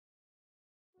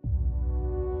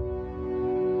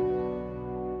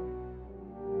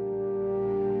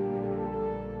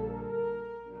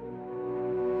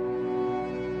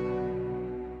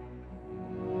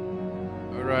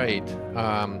right.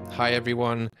 Hi,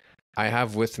 everyone. I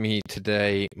have with me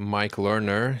today Mike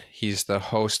Lerner. He's the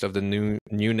host of the New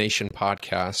Nation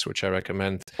podcast, which I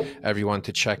recommend everyone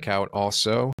to check out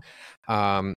also.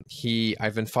 I've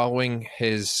been following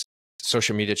his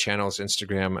social media channels,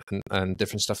 Instagram and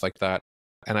different stuff like that.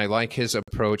 And I like his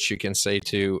approach, you can say,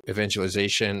 to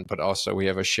evangelization, but also we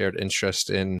have a shared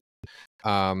interest in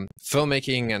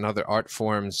filmmaking and other art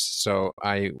forms. So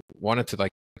I wanted to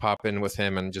pop in with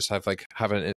him and just have a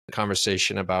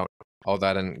conversation about all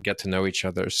that and get to know each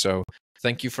other. So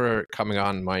thank you for coming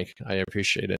on, Mike. I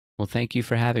appreciate it. Well, thank you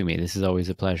for having me. This is always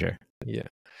a pleasure. Yeah.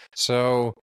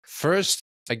 So first,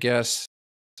 I guess,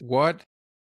 were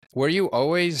you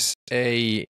always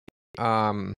a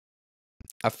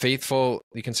faithful,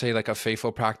 you can say, like a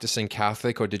faithful practicing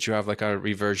Catholic, or did you have like a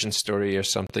reversion story or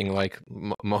something like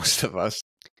most of us?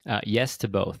 Yes to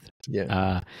both.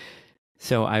 Yeah.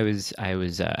 So I was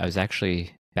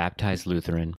actually baptized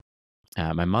Lutheran.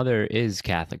 My mother is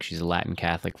Catholic. She's a Latin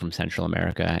Catholic from Central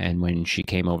America. And when she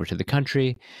came over to the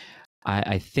country,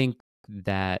 I think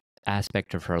that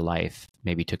aspect of her life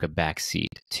maybe took a back seat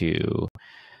to,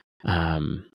 I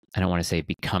don't want to say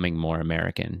becoming more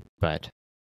American, but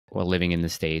living in the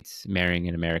States, marrying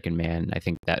an American man, I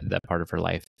think that part of her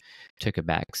life took a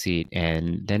back seat.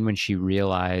 And then when she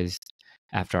realized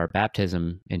after our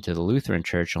baptism into the Lutheran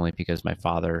Church, only because my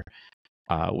father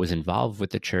was involved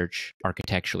with the church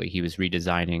architecturally. He was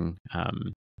redesigning,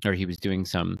 or he was doing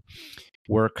some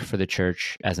work for the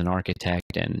church as an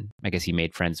architect, and I guess he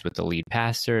made friends with the lead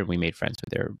pastor, and we made friends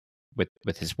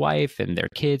with his wife and their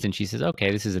kids. And she says,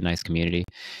 "Okay, this is a nice community."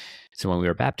 So when we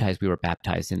were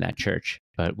baptized in that church,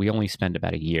 but we only spent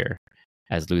about a year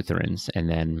as Lutherans, and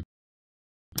then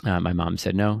my mom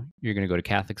said, "No, you're going to go to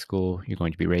Catholic school. You're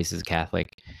going to be raised as a Catholic,"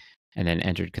 and then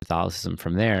entered Catholicism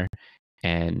from there.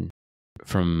 And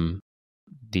from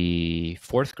the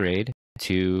fourth grade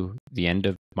to the end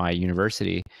of my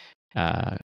university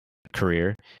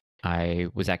career, I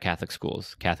was at Catholic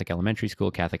schools, Catholic elementary school,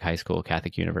 Catholic high school,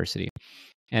 Catholic university.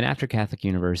 And after Catholic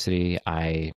university,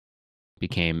 I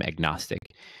became agnostic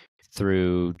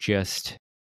through just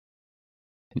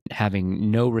having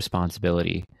no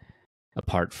responsibility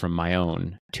apart from my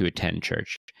own to attend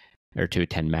church or to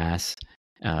attend mass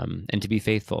and to be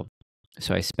faithful.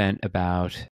 So I spent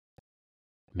about,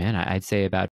 I'd say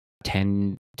about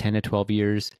 10 to 12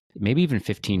 years, maybe even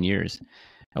 15 years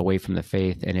away from the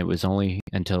faith. And it was only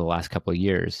until the last couple of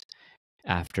years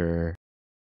after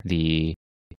the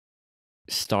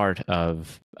start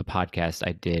of a podcast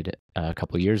I did a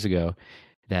couple of years ago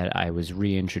that I was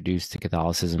reintroduced to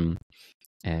Catholicism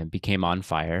and became on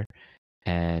fire.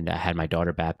 And I had my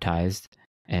daughter baptized,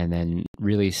 and then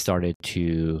really started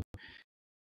to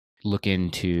look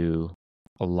into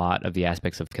a lot of the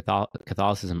aspects of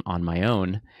Catholicism on my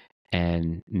own.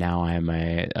 And now I'm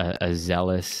a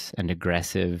zealous and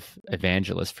aggressive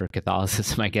evangelist for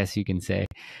Catholicism, I guess you can say,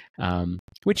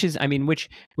 which is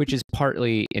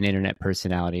partly an internet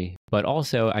personality, but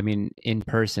also, in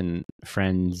person,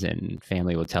 friends and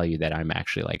family will tell you that I'm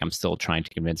actually I'm still trying to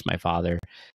convince my father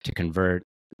to convert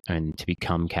and to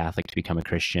become Catholic, to become a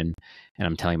Christian. And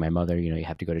I'm telling my mother, you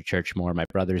have to go to church more. My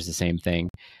brother's the same thing.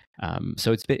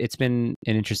 So it's been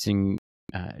an interesting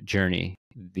journey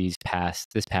this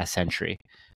past century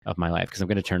of my life, because I'm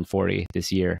going to turn 40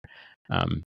 this year.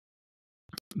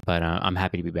 But I'm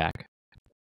happy to be back.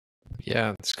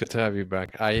 Yeah, it's good to have you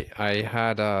back. I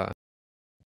had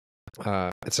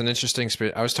it's an interesting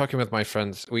experience. I was talking with my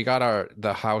friends. We got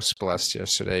the house blessed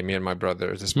yesterday, me and my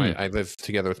brother. I live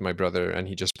together with my brother, and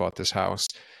he just bought this house,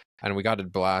 and we got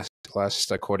it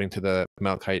blessed according to the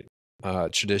Melkite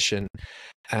tradition.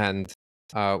 And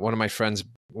one of my friends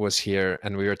was here,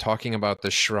 and we were talking about the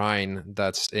shrine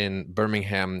that's in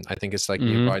Birmingham. I think it's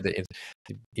nearby the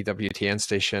EWTN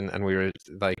station, and we were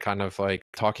kind of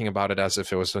talking about it as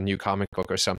if it was a new comic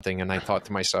book or something. And I thought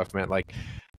to myself,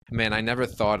 man, I never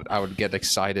thought I would get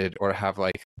excited or have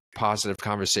positive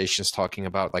conversations talking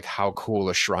about how cool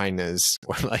a shrine is,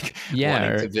 or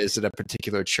wanting to visit a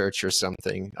particular church or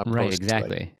something. Right,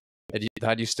 exactly.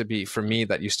 That used to be, for me,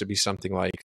 something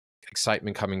like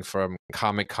excitement coming from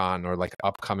Comic-Con or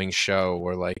upcoming show,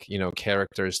 or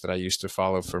characters that I used to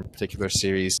follow from a particular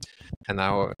series. And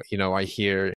now, I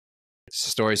hear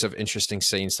stories of interesting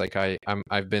saints.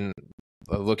 I've been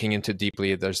looking into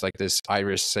deeply. There's this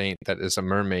Irish saint that is a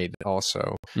mermaid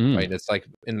also, right? It's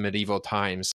in medieval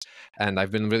times, and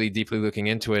I've been really deeply looking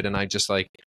into it. And I just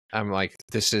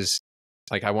this is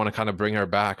I want to kind of bring her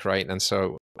back, right? And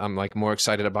so I'm more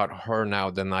excited about her now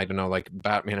than, I don't know,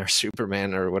 Batman or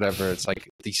Superman or whatever. It's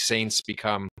these saints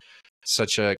become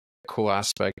such a cool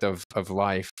aspect of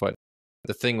life. But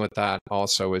the thing with that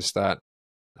also is that,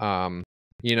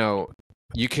 you know,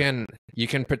 you can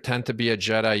pretend to be a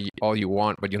Jedi all you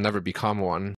want, but you'll never become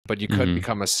one. But you could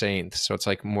become a saint, so it's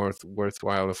like more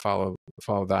worthwhile to follow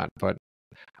that. But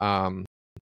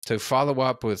to follow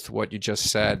up with what you just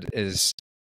said is,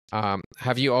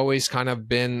 have you always kind of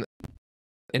been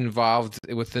involved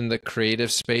within the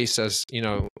creative space? As you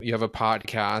know, you have a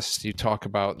podcast, you talk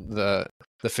about the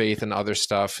faith and other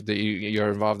stuff, that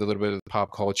you're involved a little bit with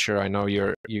pop culture. I know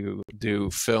you do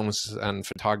films and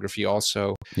photography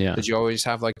also. Yeah. Did you always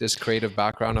have like this creative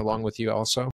background along with you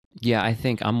also? Yeah, I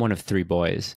think I'm one of 3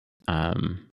 boys.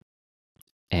 And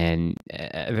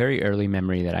a very early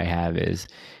memory that I have is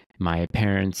my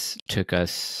parents took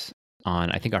us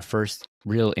on, I think, our first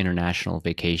real international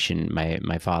vacation.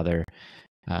 My father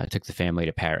took the family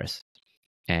to Paris.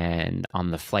 And on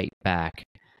the flight back,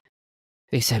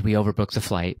 they said, "We overbooked the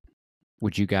flight.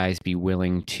 Would you guys be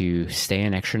willing to stay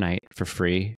an extra night for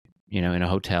free, in a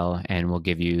hotel, and we'll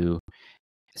give you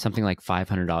something like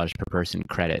 $500 per person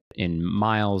credit in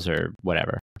miles or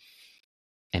whatever?"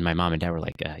 And my mom and dad were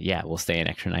like, "Yeah, we'll stay an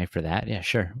extra night for that. Yeah,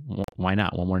 sure. Why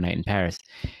not? One more night in Paris."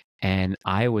 And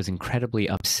I was incredibly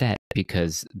upset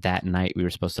because that night we were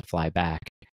supposed to fly back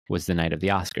was the night of the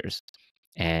Oscars.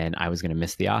 And I was going to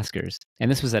miss the Oscars.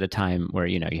 And this was at a time where,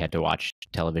 you had to watch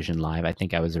television live. I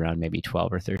think I was around maybe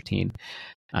 12 or 13.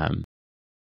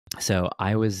 So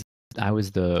I was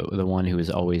the one who was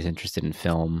always interested in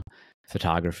film,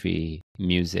 photography,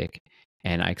 music.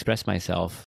 And I expressed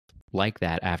myself like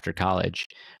that after college,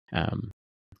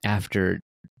 after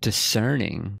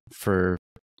discerning for,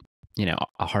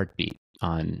 a heartbeat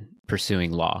on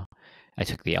pursuing law. I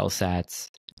took the LSATs.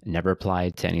 Never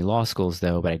applied to any law schools,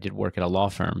 though, but I did work at a law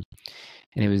firm.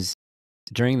 And it was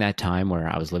during that time where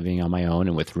I was living on my own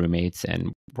and with roommates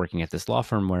and working at this law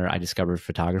firm where I discovered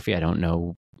photography. I don't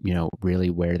know, really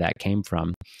where that came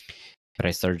from, but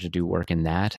I started to do work in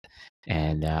that.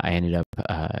 And I ended up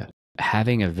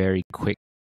having a very quick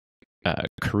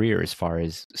career as far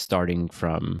as starting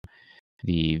from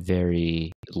the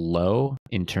very low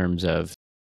in terms of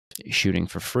shooting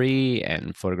for free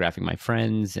and photographing my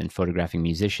friends and photographing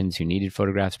musicians who needed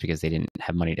photographs because they didn't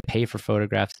have money to pay for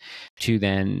photographs, to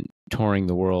then touring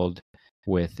the world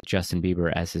with Justin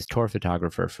Bieber as his tour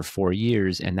photographer for 4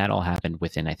 years. And that all happened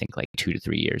within, I think, like 2 to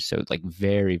 3 years. So like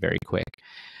very, very quick.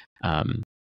 And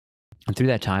through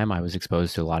that time, I was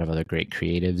exposed to a lot of other great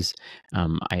creatives.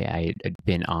 I had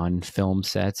been on film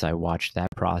sets. I watched that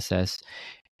process.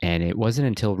 And it wasn't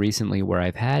until recently where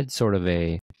I've had sort of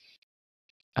a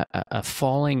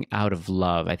falling out of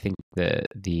love. I think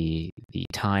the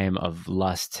time of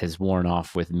lust has worn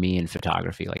off with me in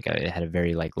photography. Like I had a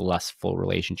very like lustful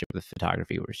relationship with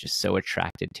photography where I was just so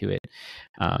attracted to it.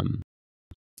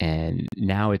 And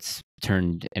now it's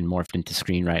turned and morphed into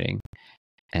screenwriting.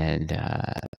 And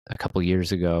a couple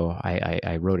years ago,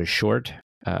 I wrote a short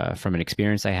from an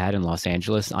experience I had in Los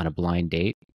Angeles on a blind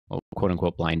date, well, quote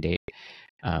unquote blind date.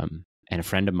 And a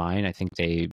friend of mine, I think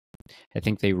they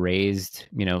raised,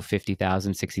 $50,000,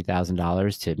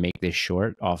 $60,000 to make this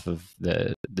short off of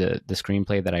the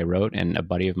screenplay that I wrote, and a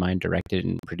buddy of mine directed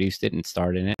and produced it and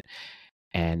starred in it.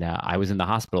 And I was in the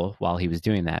hospital while he was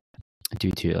doing that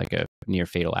due to like a near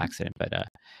fatal accident. But I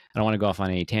don't want to go off on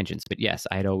any tangents. But yes,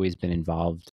 I had always been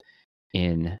involved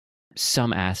in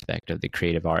some aspect of the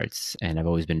creative arts, and I've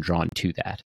always been drawn to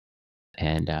that.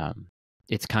 And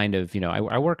it's kind of,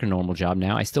 I work a normal job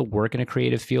now. I still work in a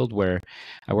creative field where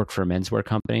I work for a menswear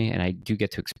company, and I do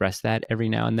get to express that every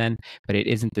now and then, but it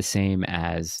isn't the same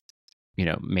as,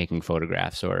 making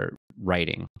photographs or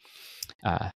writing.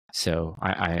 So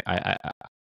I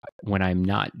when I'm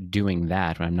not doing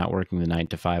that, when I'm not working the 9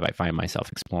 to 5, I find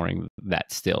myself exploring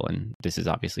that still. And this is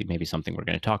obviously maybe something we're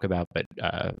going to talk about, but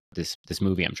this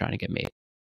movie I'm trying to get made.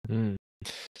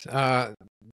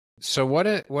 So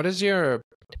what is your,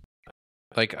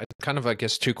 like, kind of, I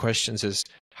guess, 2 questions is,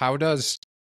 how does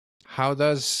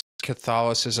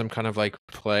Catholicism kind of like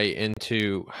play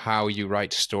into how you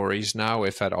write stories now,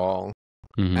 if at all?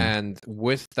 Mm-hmm. And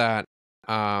with that,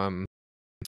 how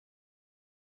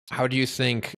do you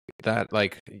think that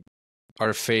like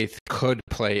our faith could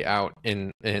play out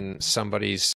in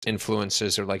somebody's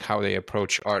influences, or like how they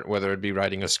approach art, whether it be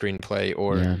writing a screenplay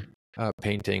or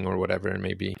painting or whatever it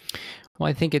may be? Well,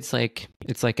 I think it's like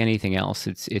anything else.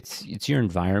 It's your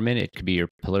environment. It could be your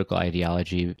political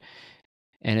ideology,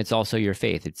 and it's also your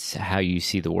faith. It's how you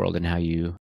see the world and how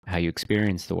you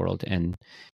experience the world. And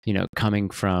coming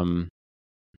from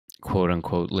quote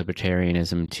unquote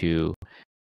libertarianism to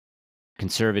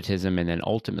conservatism, and then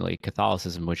ultimately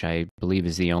Catholicism, which I believe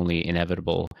is the only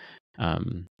inevitable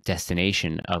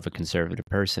destination of a conservative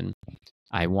person.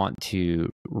 I want to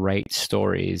write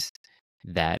stories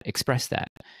that express that.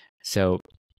 So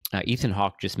Ethan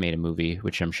Hawke just made a movie,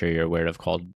 which I'm sure you're aware of,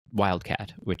 called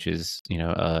Wildcat, which is,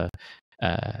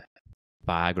 a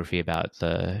biography about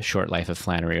the short life of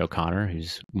Flannery O'Connor,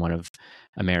 who's one of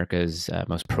America's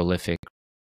most prolific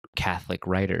Catholic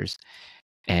writers.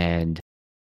 And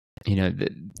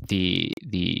the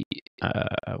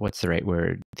what's the right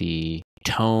word? The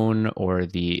tone or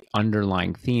the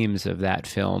underlying themes of that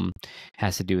film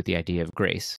has to do with the idea of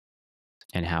grace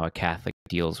and how a Catholic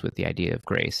deals with the idea of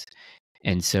grace.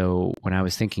 And so when I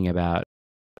was thinking about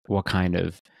what kind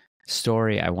of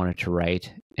story I wanted to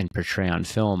write and portray on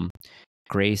film,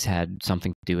 grace had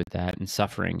something to do with that, and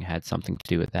suffering had something to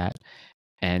do with that.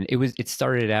 And it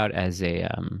started out as a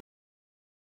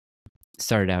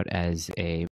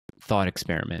thought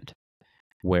experiment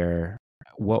where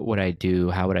what would I do?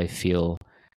 How would I feel?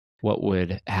 What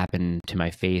would happen to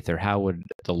my faith, or how would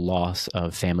the loss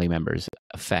of family members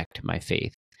affect my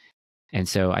faith? And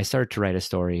so I started to write a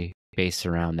story based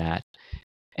around that.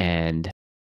 And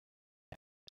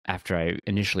after I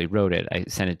initially wrote it, I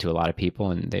sent it to a lot of people,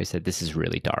 and they said, "This is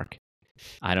really dark.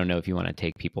 I don't know if you want to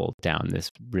take people down this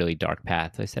really dark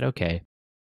path." I said, "Okay."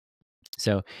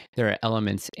 So there are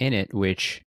elements in it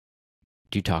which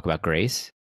do talk about grace,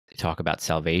 they talk about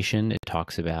salvation, it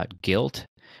talks about guilt,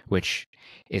 which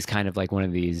is kind of like one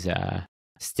of these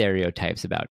stereotypes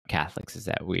about Catholics, is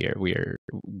that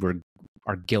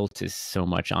our guilt is so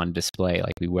much on display,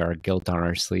 like we wear our guilt on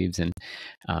our sleeves. And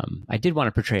I did want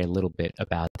to portray a little bit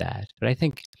about that, but I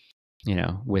think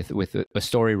with a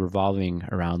story revolving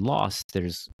around loss,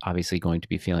 there's obviously going to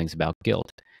be feelings about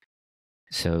guilt.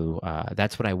 So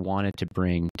that's what I wanted to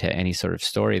bring to any sort of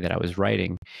story that I was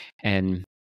writing. And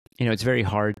it's very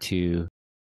hard to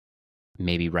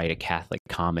maybe write a Catholic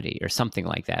comedy or something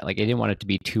like that. Like, I didn't want it to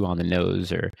be too on the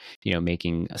nose, or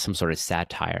making some sort of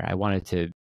satire. I wanted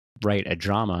to write a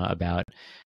drama about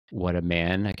what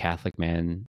a Catholic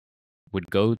man, would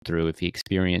go through if he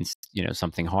experienced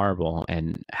something horrible,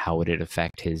 and how would it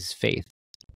affect his faith.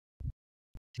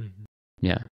 Mm-hmm.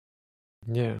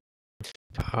 Yeah.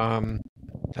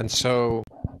 And so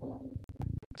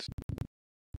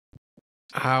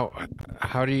how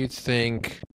do you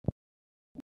think?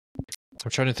 I'm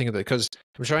trying to think of it, because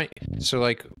so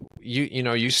like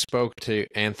you spoke to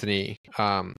Anthony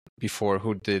before,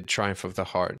 who did Triumph of the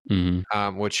Heart,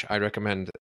 mm-hmm. Which I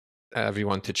recommend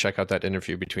everyone to check out that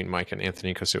interview between Mike and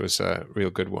Anthony, because it was a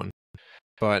real good one.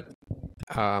 But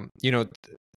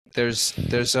there's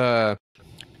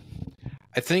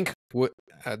I think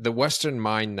the Western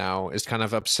mind now is kind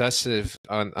of obsessive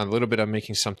on a little bit of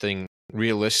making something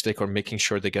realistic, or making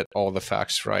sure they get all the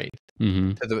facts right.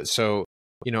 Mm-hmm. So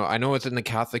I know within the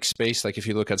Catholic space, like if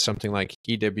you look at something like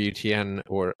EWTN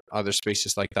or other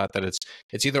spaces like that,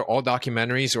 it's either all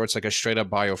documentaries or it's like a straight up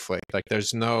bioflick. Like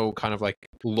there's no kind of like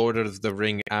Lord of the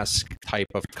Ring-esque type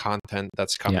of content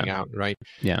that's coming out, right?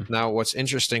 Yeah. Now, what's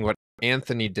interesting, what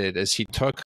Anthony did is he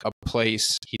took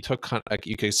like,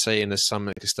 you could say, in some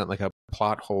extent, like a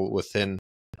plot hole within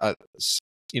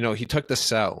he took the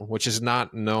cell, which is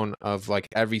not known of like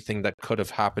everything that could have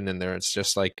happened in there. It's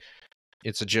just like,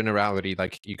 it's a generality.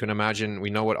 Like you can imagine, we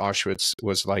know what Auschwitz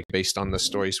was like based on the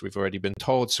stories we've already been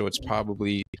told. So it's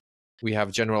probably, we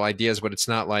have general ideas, but it's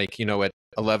not like, at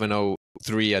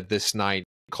 11:03 at this night,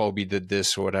 Colby did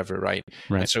this or whatever, right?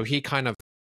 And so he kind of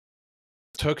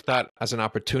took that as an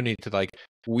opportunity to like,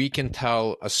 we can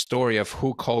tell a story of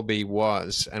who Colby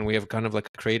was, and we have kind of like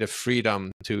creative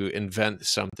freedom to invent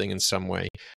something in some way,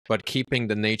 but keeping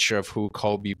the nature of who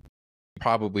Colby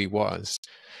probably was.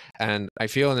 And I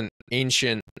feel in an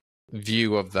ancient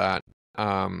view of that,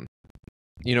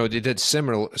 they did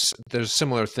there's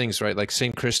similar things, right? Like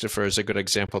Saint Christopher is a good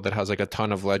example that has like a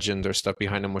ton of legend or stuff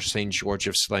behind him, or Saint George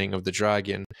of slaying of the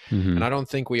dragon. Mm-hmm. And I don't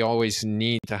think we always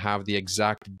need to have the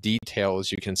exact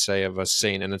details, you can say, of a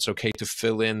saint, and it's okay to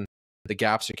fill in the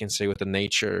gaps, you can say, with the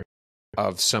nature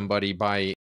of somebody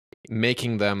by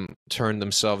making them turn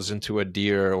themselves into a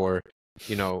deer, or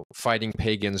fighting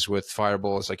pagans with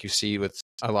fireballs, like you see with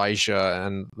Elijah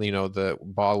and the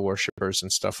Baal worshippers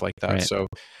and stuff like that. Right. So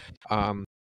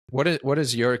what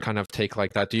is your kind of take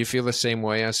like that? Do you feel the same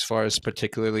way, as far as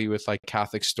particularly with like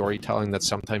Catholic storytelling, that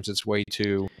sometimes it's way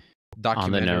too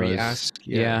documentary-esque?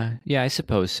 Yeah, I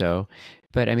suppose so.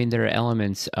 But I mean, there are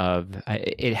elements of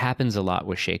it happens a lot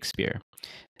with Shakespeare.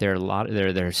 There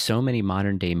are so many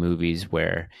modern day movies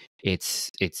where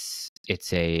it's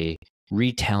a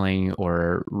retelling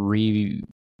or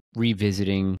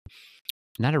revisiting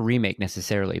not a remake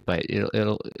necessarily, but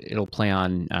it'll play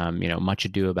on Much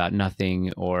Ado About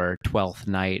Nothing or Twelfth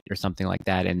Night or something like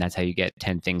that, and that's how you get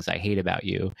 10 Things I Hate About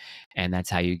You, and that's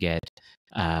how you get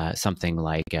something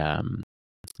like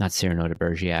not Cyrano de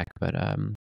Bergerac, but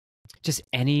just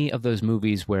any of those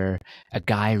movies where a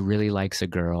guy really likes a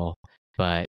girl,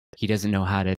 but he doesn't know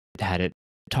how to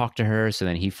talk to her. So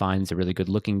then he finds a really good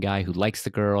looking guy who likes the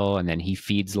girl, and then he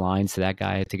feeds lines to that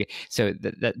guy to get. So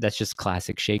that's just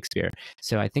classic Shakespeare.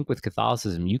 So I think with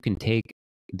Catholicism, you can take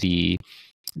the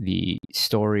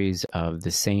stories of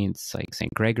the saints like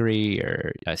Saint Gregory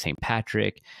or Saint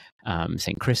Patrick,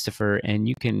 Saint Christopher, and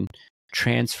you can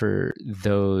transfer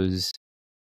those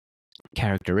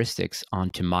characteristics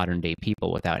onto modern day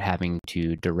people without having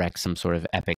to direct some sort of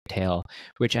epic tale,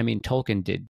 which I mean Tolkien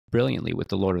did brilliantly with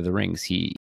the Lord of the Rings.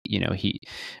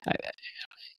 Uh,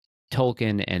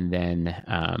 Tolkien, and then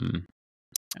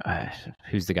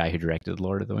who's the guy who directed the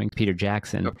Lord of the Rings? Peter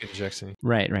Jackson. Oh, Peter Jackson.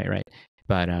 Right.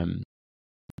 But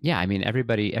yeah, I mean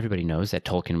everybody knows that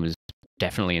Tolkien was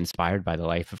definitely inspired by the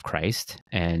life of Christ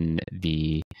and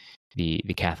the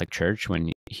Catholic Church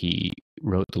when he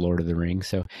wrote The Lord of the Rings.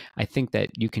 So I think that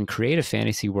you can create a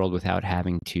fantasy world without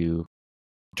having to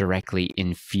directly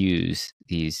infuse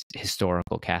these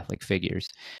historical Catholic figures.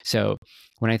 So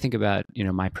when I think about,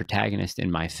 my protagonist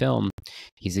in my film,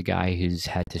 he's a guy who's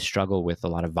had to struggle with a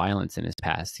lot of violence in his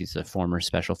past. He's a former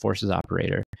special forces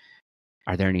operator.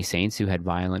 Are there any saints who had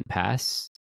violent pasts?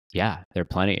 Yeah, there are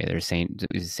plenty. There's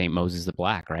Saint Moses the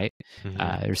Black, right?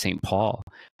 Mm-hmm. There's Saint Paul.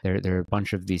 There are a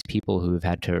bunch of these people who have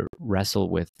had to wrestle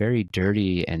with very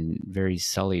dirty and very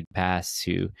sullied pasts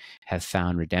who have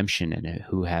found redemption and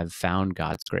who have found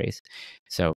God's grace.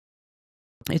 So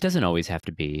it doesn't always have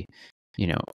to be,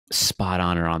 spot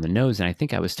on or on the nose. And I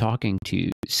think I was talking to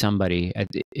somebody.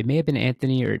 It may have been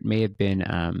Anthony, or it may have been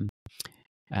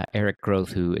Eric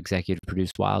Groth, who executive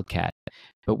produced Wildcat.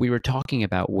 But we were talking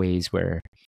about ways where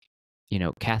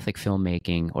Catholic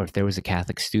filmmaking, or if there was a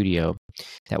Catholic studio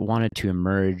that wanted to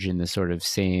emerge in the sort of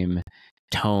same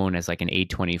tone as like an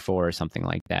A24 or something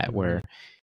like that, mm-hmm. where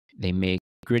they make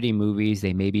gritty movies,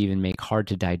 they maybe even make hard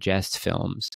to digest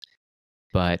films,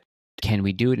 but can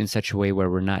we do it in such a way where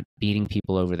we're not beating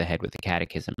people over the head with the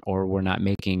catechism, or we're not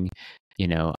making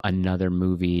another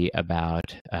movie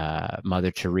about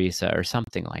Mother Teresa or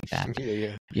something like that?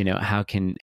 Yeah. How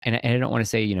can, and I don't want to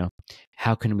say,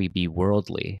 how can we be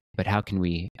worldly, but how can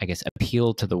we, I guess,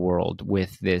 appeal to the world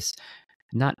with this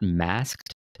not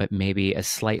masked, but maybe a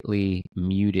slightly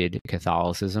muted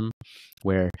Catholicism,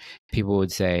 where people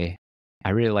would say, I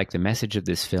really like the message of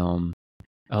this film.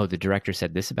 Oh, the director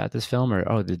said this about this film, or,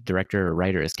 oh, the director or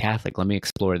writer is Catholic. Let me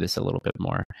explore this a little bit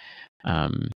more. I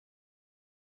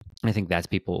think that's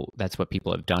what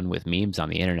people have done with memes on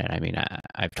the internet. I mean,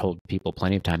 I've told people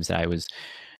plenty of times that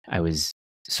I was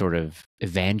sort of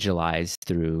evangelized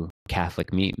through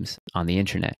Catholic memes on the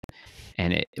internet,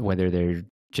 and whether they're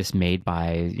just made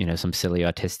by some silly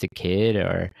autistic kid,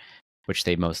 or which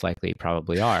they most likely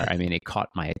probably are. I mean, it caught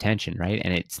my attention, right?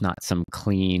 And it's not some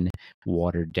clean,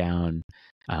 watered down,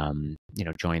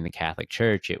 join the Catholic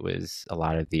Church. It was a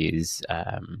lot of these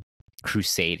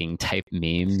crusading type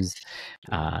memes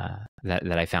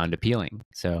that I found appealing.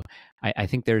 So I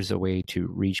think there's a way to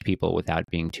reach people without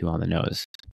being too on the nose.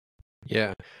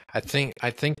 Yeah, I think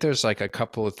there's like a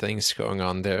couple of things going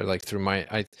on there, like through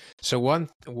so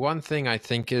one thing I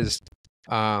think is,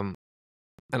 and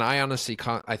I honestly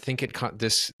I think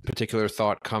this particular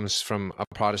thought comes from a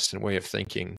Protestant way of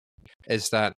thinking, is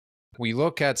that we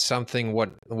look at something,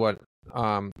 what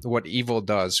evil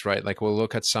does, right? Like we'll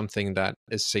look at something that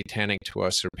is satanic to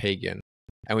us or pagan,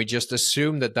 and we just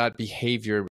assume that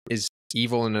behavior is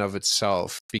evil in and of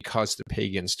itself because the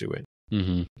pagans do it.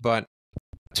 Mm-hmm. But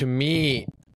to me,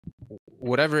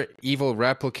 whatever evil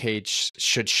replicates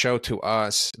should show to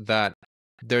us that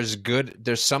there's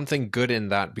something good in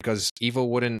that, because evil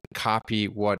wouldn't copy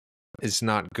what is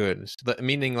not good.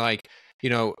 Meaning, like,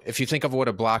 if you think of what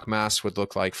a black mass would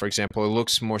look like, for example, it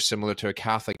looks more similar to a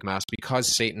Catholic mass because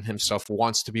Satan himself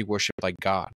wants to be worshipped like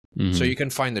God. Mm-hmm. So you can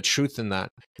find the truth in that.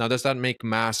 Now, does that make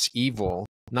mass evil?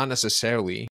 Not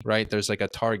necessarily, right? There's like a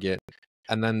target.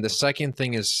 And then the second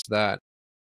thing is that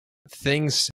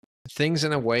things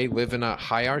in a way live in a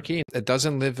hierarchy. It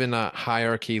doesn't live in a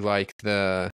hierarchy like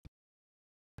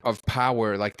of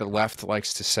power, like the left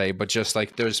likes to say, but just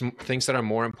like there's things that are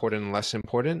more important and less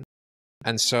important.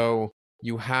 And so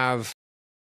you have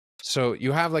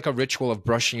like a ritual of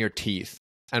brushing your teeth,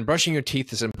 and brushing your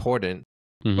teeth is important,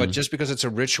 mm-hmm. but just because it's a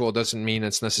ritual doesn't mean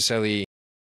it's necessarily,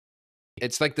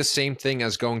 it's like the same thing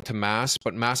as going to mass,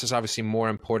 but mass is obviously more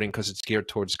important because it's geared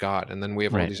towards God. And then we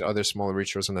have all these other smaller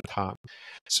rituals on the top.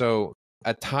 So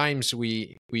at times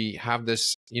we have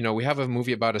this, we have a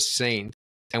movie about a saint,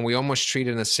 and we almost treat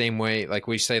it in the same way. Like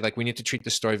we say, like we need to treat the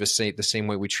story of a saint the same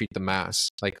way we treat the mass.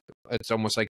 Like it's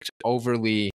almost like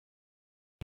overly,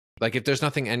 like if there's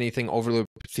anything overly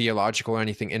theological or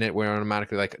anything in it, we're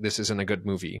automatically like, this isn't a good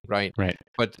movie, right? Right.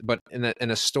 But in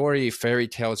a story, fairy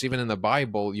tales, even in the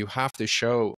Bible, you have to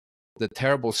show the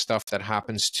terrible stuff that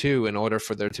happens too in order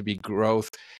for there to be growth.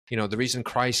 The reason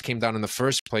Christ came down in the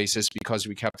first place is because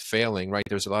we kept failing, right?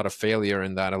 There's a lot of failure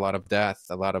in that, a lot of death,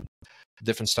 a lot of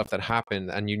different stuff that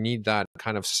happened, and you need that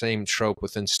kind of same trope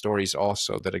within stories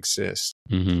also that exist.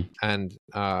 Mm-hmm.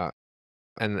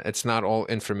 And it's not all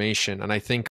information. And I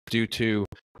think due to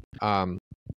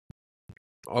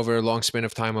over a long span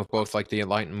of time of both like the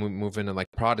Enlightenment movement and like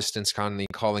Protestants constantly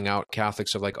calling out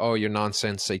Catholics of like, oh, you're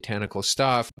nonsense, satanical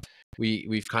stuff,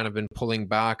 we've kind of been pulling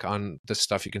back on the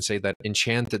stuff, you can say, that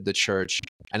enchanted the church,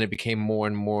 and it became more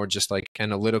and more just like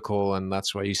analytical. And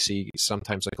that's why you see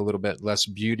sometimes like a little bit less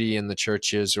beauty in the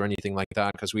churches or anything like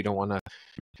that, because we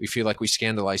feel like we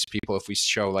scandalize people if we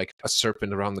show like a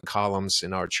serpent around the columns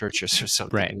in our churches or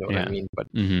something. Right. You know what I mean? But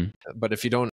Mm-hmm. if you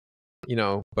don't,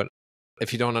 but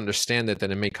if you don't understand it,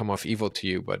 then it may come off evil to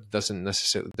you, but it doesn't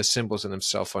necessarily, the symbols in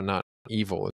themselves are not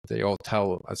evil. They all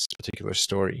tell a particular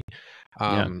story.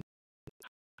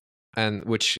 And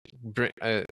which,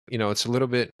 it's a little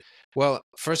bit, well,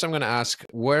 first I'm going to ask,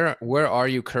 where are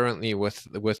you currently with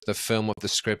the film, of the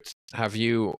script? Are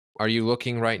you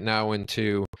looking right now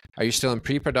into, are you still in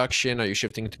pre-production? Are you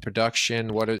shifting into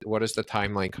production? What is the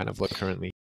timeline kind of look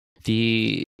currently?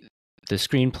 The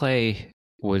screenplay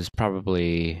was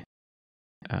probably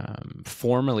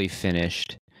formally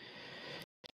finished.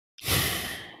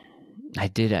 I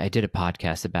did a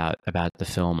podcast about the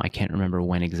film. I can't remember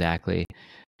when exactly.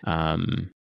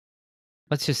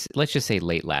 Let's just say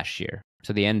late last year.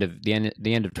 So the end of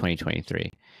 2023.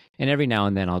 And every now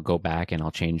and then I'll go back and I'll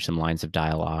change some lines of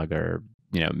dialogue, or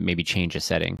maybe change a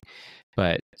setting.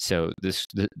 But so the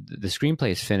screenplay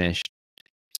is finished,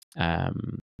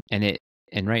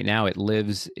 and right now it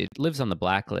lives on the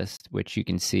Blacklist, which you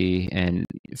can see. And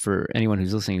for anyone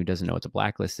who's listening who doesn't know what the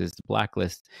Blacklist is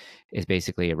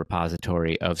basically a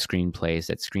repository of screenplays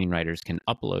that screenwriters can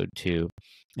upload to.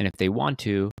 And if they want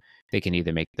to, they can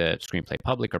either make the screenplay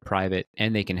public or private,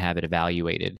 and they can have it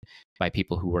evaluated by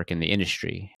people who work in the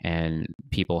industry. And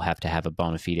people have to have a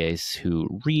bona fides who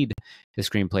read the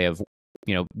screenplay of,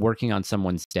 working on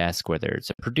someone's desk, whether it's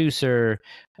a producer,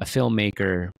 a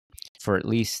filmmaker, for at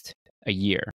least a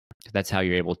year. That's how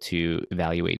you're able to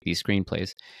evaluate these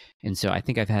screenplays. And so I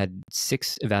think I've had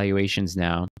 6 evaluations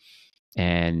now,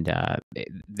 and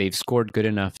they've scored good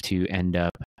enough to end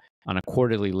up on a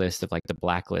quarterly list of like the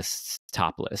Blacklist's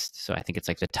top list. So I think it's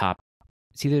like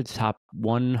it's either the top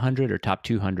 100 or top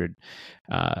 200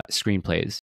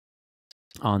 screenplays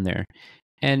on there.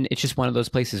 And it's just one of those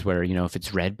places where, if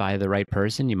it's read by the right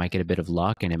person, you might get a bit of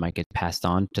luck and it might get passed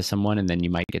on to someone, and then you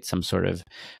might get some sort of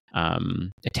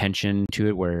attention to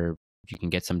it where you can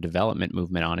get some development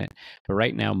movement on it. But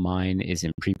right now mine is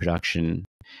in pre-production.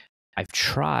 I've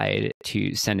tried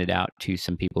to send it out to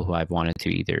some people who I've wanted to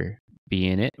either be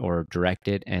in it or direct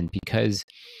it. And because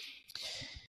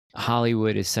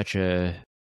Hollywood is such a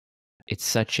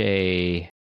it's the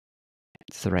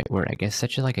right word, I guess,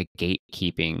 such a like a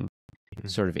gatekeeping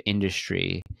sort of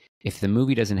industry. If the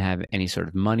movie doesn't have any sort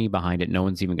of money behind it, no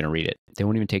one's even going to read it. They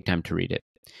won't even take time to read it.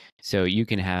 So you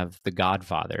can have The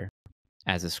Godfather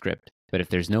as a script, but if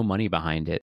there's no money behind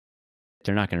it,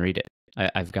 they're not going to read it.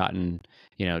 I've gotten,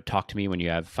 talk to me when you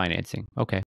have financing.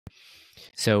 Okay.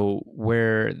 So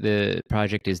where the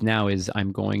project is now is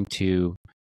I'm going to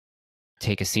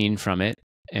take a scene from it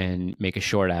and make a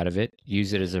short out of it,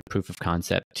 use it as a proof of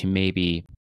concept to maybe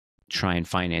try and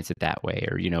finance it that way,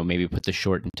 or maybe put the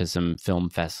short into some film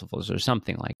festivals or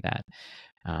something like that.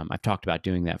 I've talked about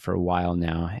doing that for a while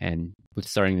now, and with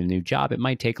starting the new job, it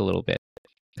might take a little bit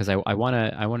because I want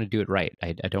to do it right.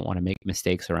 I don't want to make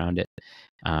mistakes around it,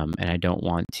 and I don't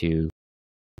want to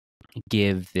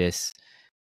give this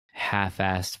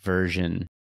half-assed version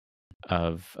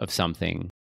of something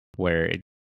where it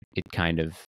kind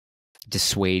of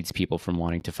dissuades people from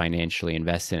wanting to financially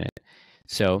invest in it.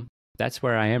 So that's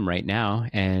where I am right now.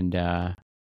 And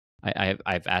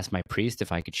I've asked my priest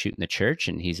if I could shoot in the church,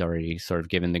 and he's already sort of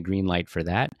given the green light for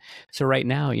that. So right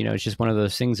now, it's just one of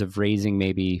those things of raising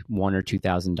maybe $1,000 or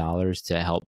 $2,000 to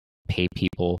help pay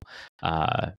people,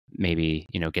 maybe,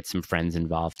 get some friends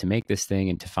involved to make this thing,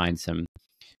 and to find some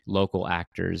local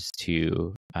actors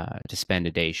to spend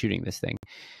a day shooting this thing.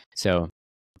 So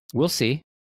we'll see.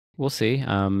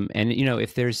 And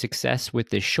if there's success with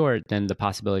this short, then the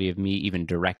possibility of me even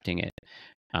directing it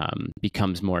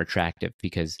becomes more attractive,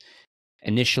 because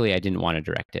initially I didn't want to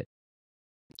direct it.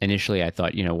 Initially I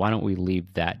thought, why don't we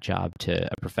leave that job to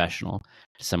a professional,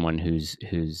 to someone who's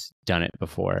done it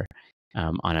before,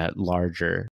 on a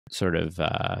larger sort of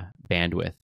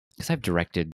bandwidth. Because I've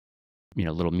directed,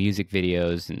 little music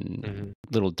videos and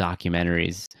little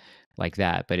documentaries like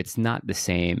that, but it's not the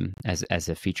same as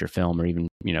a feature film, or even,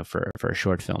 for a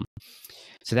short film.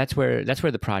 So that's where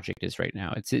the project is right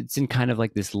now. It's in kind of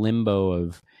like this limbo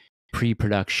of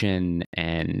pre-production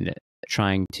and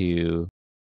trying to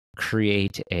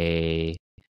create a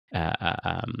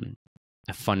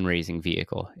fundraising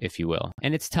vehicle, if you will.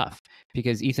 And it's tough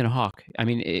because Ethan Hawke, I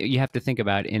mean, you have to think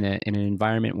about in an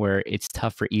environment where it's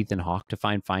tough for Ethan Hawke to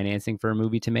find financing for a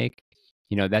movie to make.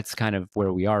 That's kind of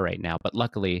where we are right now. But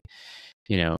luckily,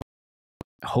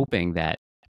 hoping that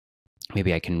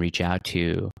maybe I can reach out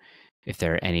to, if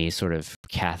there are any sort of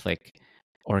Catholic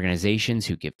organizations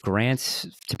who give grants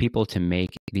to people to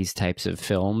make these types of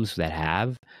films that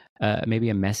have maybe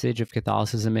a message of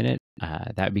Catholicism in it.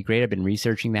 That would be great. I've been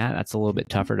researching that. That's a little bit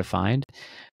tougher to find.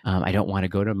 I don't want to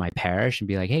go to my parish and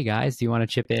be like, hey guys, do you want to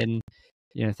chip in,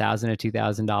 $1,000 or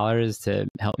 $2,000 to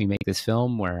help me make this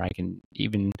film, where I can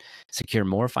even secure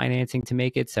more financing to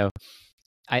make it. So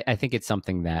I think it's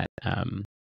something that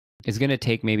is going to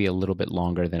take maybe a little bit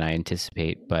longer than I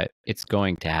anticipate, but it's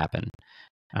going to happen.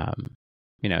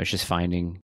 It's just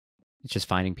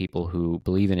finding people who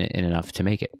believe in it enough to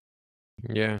make it.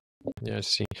 Yeah. I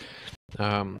see.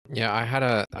 I had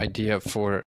an idea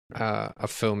for a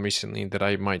film recently that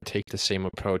I might take the same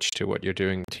approach to what you're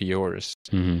doing to yours.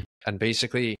 And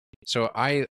basically, so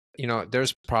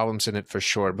there's problems in it for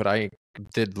sure, but I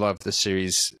did love the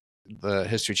series, the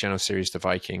History Channel series, The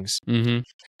Vikings.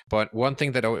 But one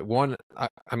thing that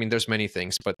I mean, there's many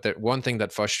things, but one thing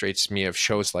that frustrates me of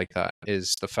shows like that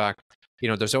is the fact,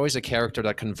 there's always a character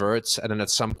that converts and then at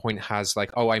some point has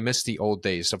like, oh, I miss the old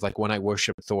days of like when I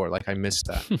worshiped Thor, like I miss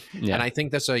that. Yeah. And I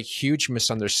think that's a huge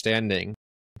misunderstanding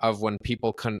of when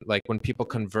people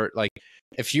convert. Like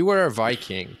if you were a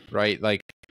Viking, right? Like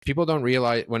people don't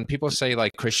realize, when people say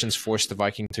like Christians forced the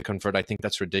Viking to convert, I think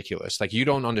that's ridiculous. Like you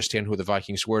don't understand who the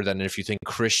Vikings were then if you think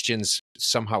Christians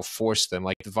somehow forced them.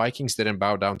 Like the Vikings didn't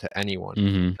bow down to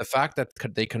anyone. The fact that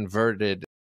they converted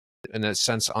in a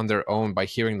sense on their own by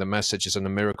hearing the message is a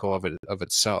miracle of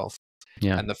itself.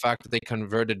 Yeah. And the fact that they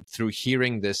converted through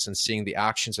hearing this and seeing the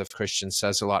actions of Christians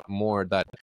says a lot more, that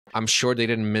I'm sure they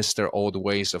didn't miss their old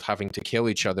ways of having to kill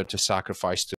each other to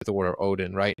sacrifice to Thor or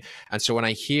Odin, right? And so when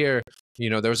I hear,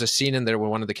 there was a scene in there where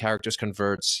one of the characters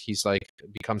converts, he's like,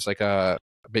 becomes like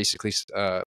basically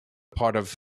part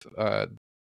of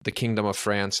the kingdom of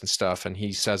France and stuff, and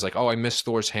he says like, oh, I miss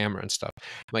Thor's hammer and stuff.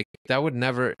 Like that would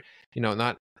never,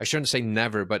 I shouldn't say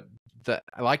never, but the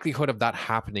likelihood of that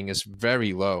happening is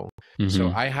very low.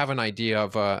 So I have an idea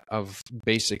of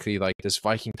basically like this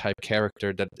Viking type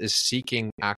character that is seeking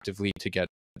actively to get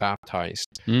baptized.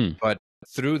 But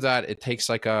through that, it takes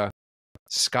like a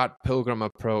Scott Pilgrim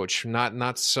approach,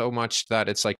 not so much that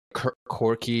it's like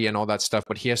quirky and all that stuff,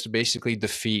 but he has to basically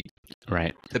defeat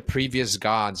the previous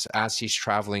gods as he's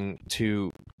traveling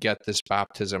to get this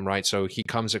baptism, right? So he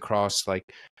comes across like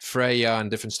Freya and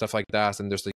different stuff like that, and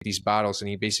there's like these battles, and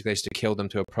he basically has to kill them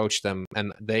to approach them,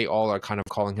 and they all are kind of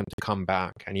calling him to come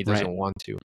back, and he doesn't want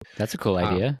to. That's a cool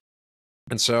idea.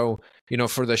 And so,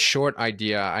 for the short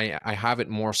idea, I have it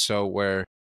more so where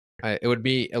it would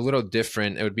be a little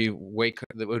different. It would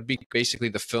be basically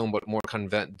the film, but more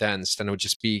condensed, and it would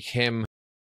just be him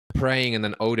praying, and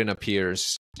then Odin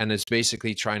appears and is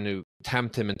basically trying to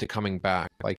tempt him into coming back.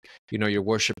 Like, you're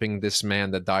worshiping this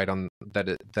man that died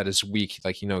that is weak.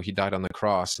 Like, he died on the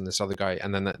cross, and this other guy,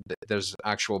 and then there's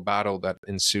actual battle that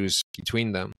ensues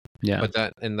between them. Yeah. But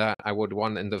that I would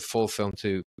want in the full film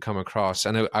to come across,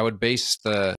 and I would base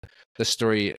the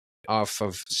story off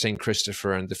of Saint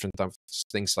Christopher and different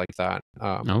things like that.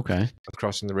 Of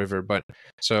crossing the river. But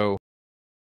so,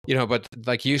 but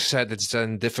like you said, it's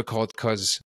then difficult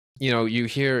because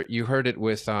you heard it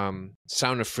with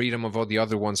Sound of Freedom, of all the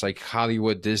other ones like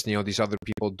Hollywood, Disney, all these other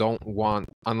people don't want,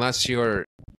 unless you're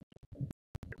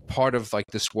part of like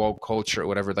this woke culture or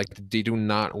whatever, like they do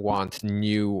not want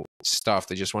new stuff.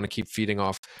 They just want to keep feeding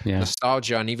off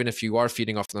nostalgia. And even if you are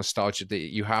feeding off nostalgia,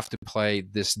 you have to play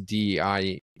this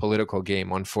DEI political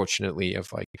game, unfortunately, of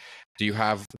like, do you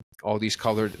have all these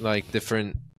colored, like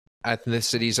different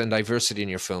ethnicities and diversity in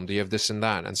your film? Do you have this and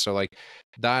that? And so like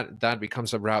that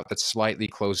becomes a route that's slightly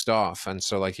closed off. And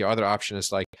so like your other option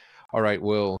is like, all right,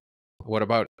 well, what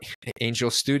about Angel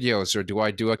Studios, or do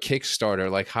I do a Kickstarter?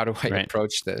 Like, how do I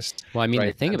approach this? Well, I mean,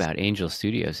 the thing about Angel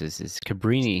Studios is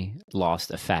Cabrini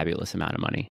lost a fabulous amount of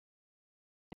money.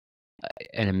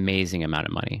 an amazing amount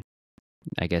of money.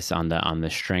 I guess on the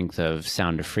strength of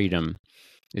Sound of Freedom,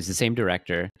 is the same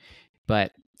director,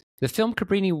 but the film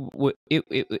Cabrini,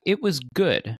 it was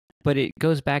good, but it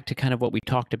goes back to kind of what we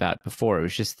talked about before. It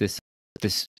was just this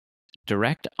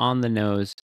direct on the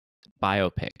nose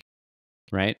biopic,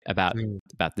 right? About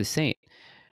the saint.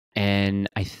 And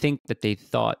I think that they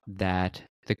thought that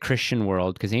the Christian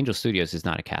world, because Angel Studios is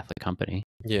not a Catholic company.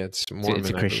 Yeah, it's Mormon. It's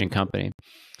a Christian company.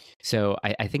 So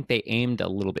I think they aimed a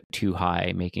little bit too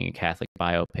high making a Catholic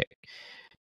biopic.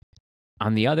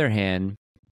 On the other hand,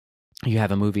 you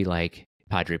have a movie like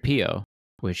Padre Pio,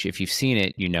 which if you've seen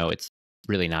it, you know it's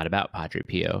really not about Padre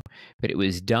Pio, but it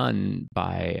was done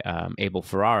by Abel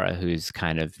Ferrara, who's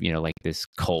kind of, you know, like this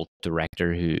cult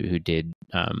director who did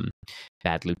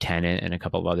Bad Lieutenant and a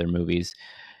couple of other movies.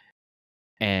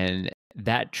 And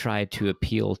that tried to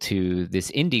appeal to this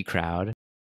indie crowd.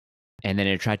 And then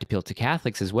it tried to appeal to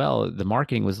Catholics as well. The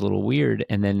marketing was a little weird.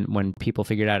 And then when people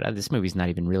figured out, oh, this movie's not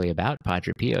even really about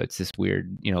Padre Pio, it's this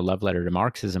weird, you know, love letter to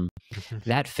Marxism,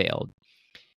 that failed.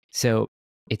 So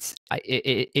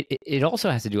it also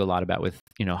has to do a lot about with,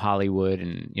 you know, Hollywood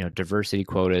and, you know, diversity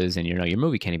quotas. And, you know, your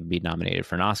movie can't even be nominated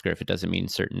for an Oscar if it doesn't meet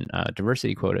certain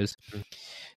diversity quotas.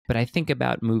 But I think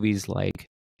about movies like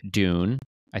Dune.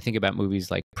 I think about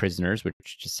movies like Prisoners, which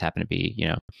just happen to be, you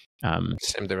know,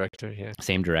 same director, yeah.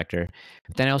 Same director.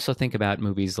 But then I also think about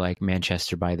movies like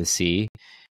Manchester by the Sea,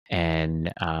 and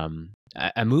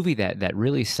a movie that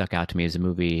really stuck out to me is a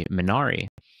movie Minari,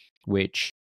 which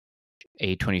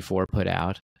A24 put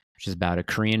out, which is about a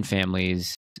Korean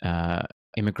family's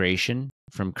immigration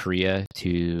from Korea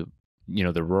to, you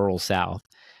know, the rural South,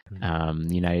 the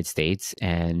United States,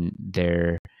 and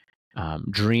their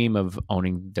dream of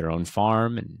owning their own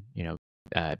farm and, you know,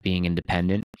 being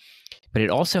independent. But it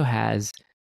also has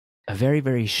a very,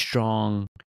 very strong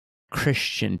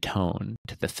Christian tone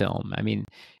to the film. I mean,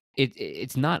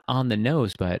 it's not on the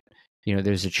nose, but, you know,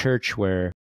 there's a church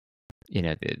where, you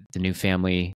know, the new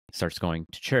family starts going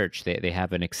to church. They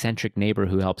have an eccentric neighbor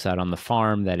who helps out on the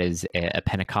farm that is a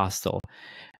Pentecostal,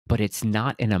 but it's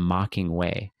not in a mocking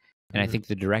way. And I think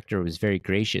the director was very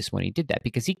gracious when he did that,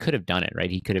 because he could have done it, right?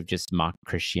 He could have just mocked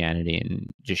Christianity and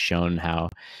just shown how,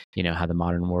 you know, how the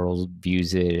modern world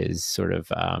views it as sort of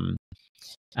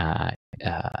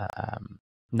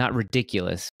not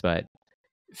ridiculous, but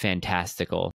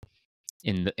fantastical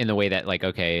in the way that, like,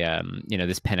 okay, you know,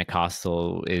 this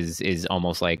Pentecostal is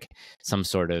almost like some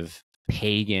sort of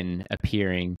pagan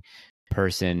appearing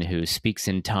person who speaks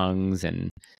in tongues and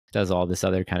does all this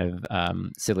other kind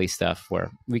of silly stuff, where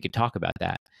we could talk about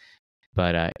that.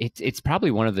 But it's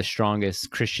probably one of the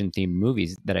strongest Christian themed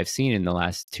movies that I've seen in the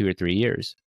last 2 or 3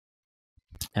 years.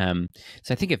 So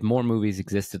I think if more movies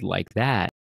existed like that,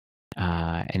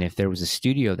 and if there was a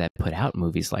studio that put out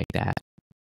movies like that,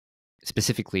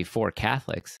 specifically for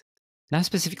Catholics, not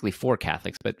specifically for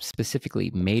Catholics, but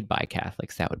specifically made by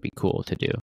Catholics, that would be cool to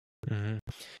do.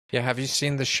 Yeah, have you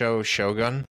seen the show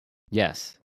Shogun?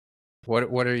 Yes.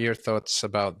 What are your thoughts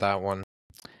about that one?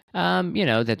 You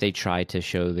know, that they try to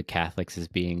show the Catholics as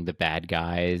being the bad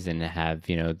guys and have,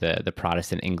 you know, the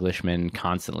Protestant Englishmen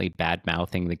constantly bad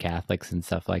mouthing the Catholics and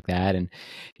stuff like that. And,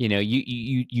 you know,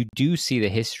 you do see the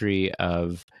history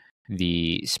of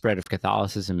the spread of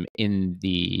Catholicism in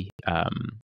the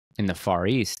Far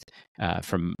East,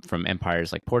 from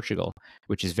empires like Portugal,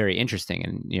 which is very interesting.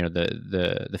 And, you know,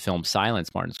 the film Silence,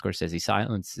 Martin Scorsese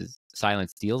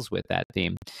Silence deals with that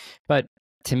theme. But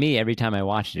to me, every time I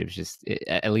watched it, it was just,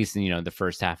 at least in, you know, the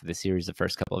first half of the series, the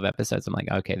first couple of episodes, I'm like,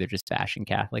 okay, they're just bashing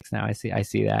Catholics now. I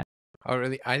see that. Oh,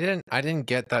 really? I didn't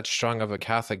get that strong of a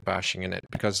Catholic bashing in it,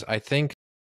 because I think,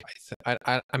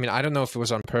 I mean, I don't know if it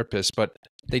was on purpose, but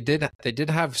they did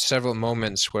have several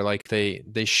moments where, like,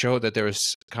 they showed that there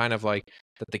was kind of like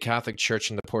that the Catholic Church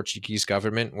and the Portuguese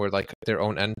government were like their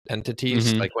own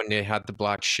entities, like when they had the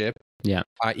black ship. Yeah.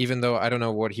 Even though I don't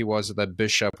know what he was, the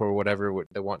bishop or whatever,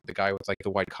 the guy with like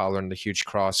the white collar and the huge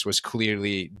cross was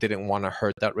clearly didn't want to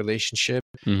hurt that relationship.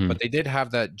 But they did have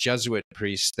that Jesuit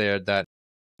priest there that,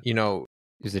 you know,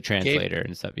 is the translator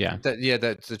and stuff. Yeah.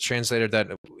 That's the translator that,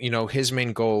 you know, his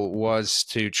main goal was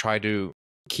to try to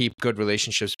keep good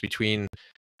relationships between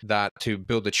that, to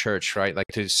build the church, right? Like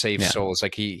to save souls.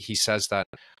 Like he says that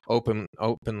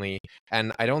openly.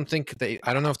 And I don't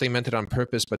know if they meant it on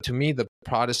purpose, but to me, the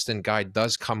Protestant guy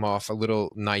does come off a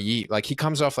little naive. Like he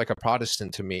comes off like a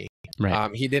Protestant to me.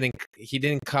 Right. He didn't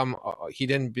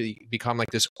become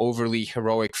like this overly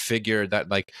heroic figure that,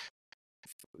 like,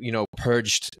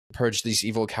 purged these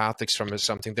evil Catholics from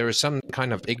something. There was some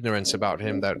kind of ignorance about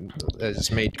him that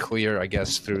is made clear, I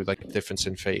guess, through like a difference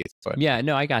in faith. But yeah,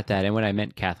 no, I got that. And when I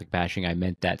meant Catholic bashing, I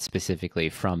meant that specifically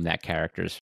from that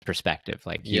character's perspective.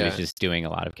 Like he was just doing a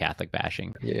lot of Catholic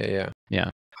bashing. Yeah.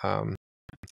 Um,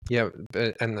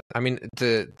 and I mean,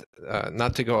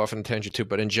 not to go off on a tangent too,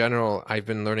 but in general, I've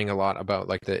been learning a lot about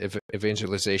like the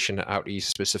evangelization out east,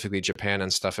 specifically Japan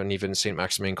and stuff, and even St.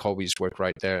 Maximilian Kolbe's work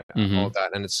right there, all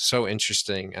that, and it's so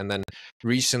interesting. And then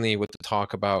recently with the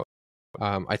talk about,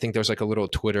 I think there was like a little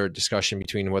Twitter discussion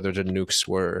between whether the nukes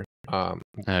were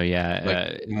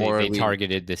they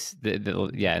targeted this they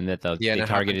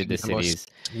targeted the cities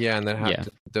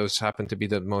those happened to be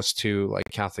the most two like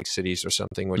Catholic cities or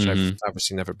something, which I've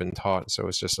obviously never been taught, so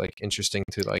it's just like interesting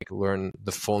to like learn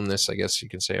the fullness, I guess you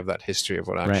can say, of that history of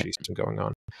what actually has been going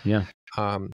on.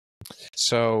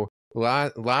 So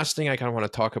last thing I kind of want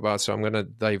to talk about, so I'm going to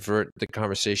divert the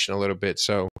conversation a little bit.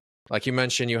 So like you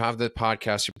mentioned, you have the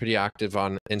podcast, you're pretty active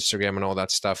on Instagram and all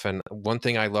that stuff. And one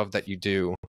thing I love that you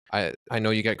do, I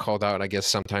know you get called out, I guess,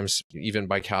 sometimes even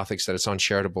by Catholics that it's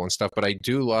uncharitable and stuff, but I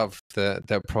do love the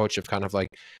approach of kind of like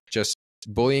just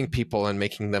bullying people and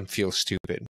making them feel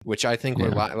stupid, which I think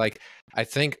I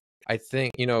think,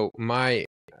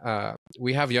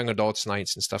 we have young adults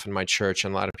nights and stuff in my church,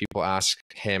 and a lot of people ask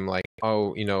him like,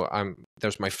 oh,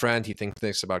 there's my friend, he thinks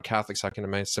this about Catholics, how can I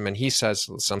manage them? And he says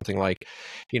something like,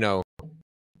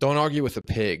 don't argue with a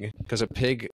pig, because a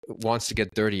pig wants to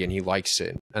get dirty and he likes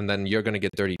it, and then you're going to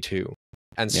get dirty too.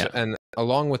 And so, and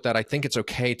along with that, I think it's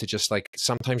okay to just like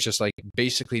sometimes just like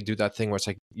basically do that thing where it's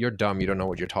like, you're dumb, you don't know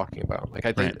what you're talking about. Like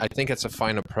I think it's a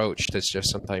fine approach to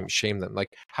just sometimes shame them. Like,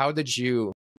 how did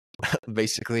you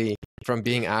basically, from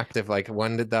being active, like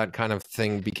when did that kind of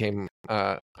thing became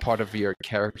part of your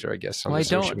character, I guess, on the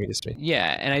social media space?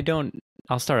 Yeah, and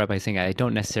I'll start out by saying I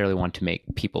don't necessarily want to make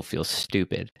people feel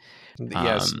stupid.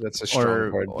 Yes, that's a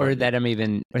strong word. Or that I'm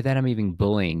even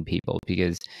bullying people,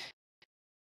 because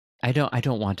I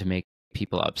don't want to make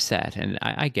people upset. And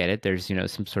I get it. There's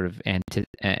some sort of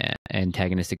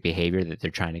antagonistic behavior that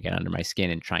they're trying to get under my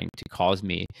skin and trying to cause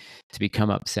me to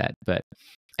become upset. But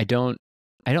I don't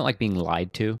like being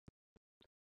lied to,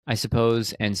 I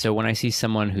suppose. And so when I see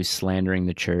someone who's slandering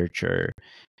the church or,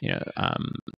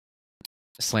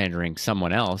 slandering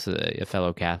someone else, a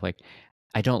fellow Catholic,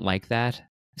 I don't like that.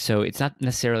 So it's not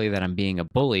necessarily that I'm being a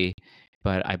bully,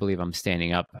 but I believe I'm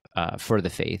standing up for the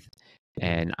faith.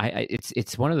 And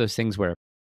it's one of those things where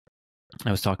I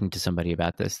was talking to somebody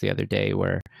about this the other day,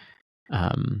 where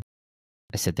I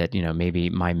said that,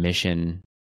 maybe my mission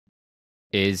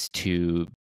is to,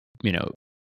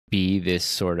 be this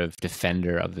sort of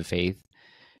defender of the faith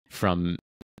from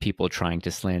people trying to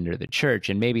slander the church.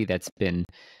 And maybe that's been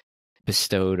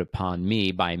bestowed upon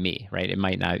me by me, right? It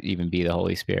might not even be the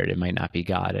Holy Spirit. It might not be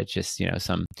God. It's just,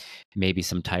 maybe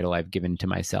some title I've given to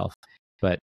myself.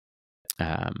 But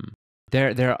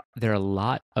there are a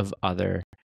lot of other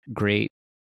great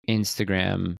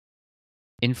Instagram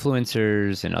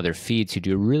influencers and other feeds who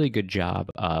do a really good job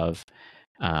of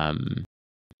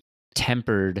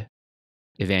tempered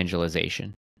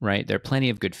evangelization, right? There are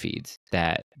plenty of good feeds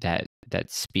that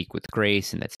speak with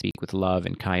grace and that speak with love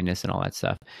and kindness and all that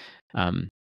stuff.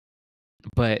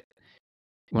 But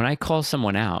when I call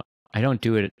someone out, I don't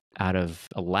do it out of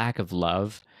a lack of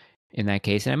love in that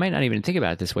case. And I might not even think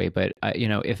about it this way, but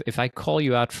if I call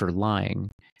you out for lying,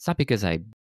 it's not because I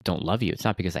don't love you. It's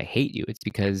not because I hate you. It's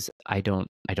because I don't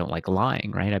like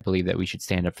lying, right? I believe that we should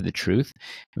stand up for the truth.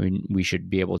 I mean, we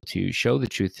should be able to show the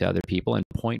truth to other people and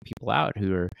point people out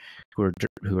who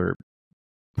are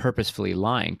purposefully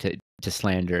lying to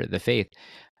slander the faith.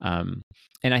 And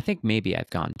I think maybe I've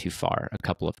gone too far a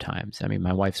couple of times. I mean,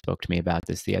 my wife spoke to me about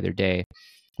this the other day,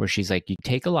 where she's like, you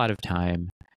take a lot of time,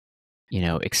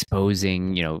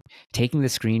 exposing, taking the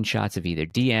screenshots of either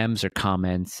DMs or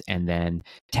comments and then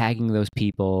tagging those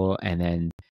people and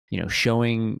then,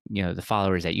 showing, the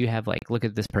followers that you have, like, look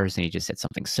at this person, he just said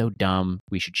something so dumb,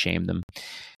 we should shame them.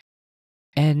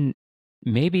 And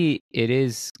maybe it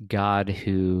is God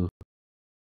who,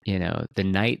 the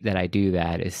night that I do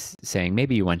that is saying,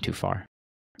 maybe you went too far.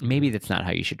 Maybe that's not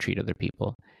how you should treat other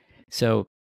people. So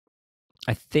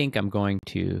I think I'm going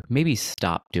to maybe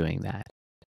stop doing that.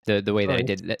 The way that I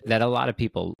did that a lot of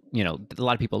people,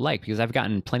 like, because I've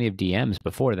gotten plenty of DMs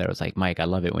before that was like, Mike, I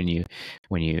love it when you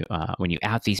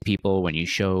out these people, when you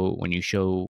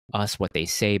show us what they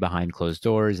say behind closed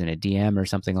doors in a DM or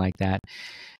something like that.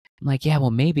 I'm like, yeah, well,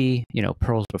 maybe,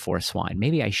 pearls before swine.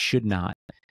 Maybe I should not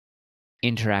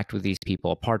interact with these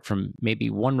people apart from maybe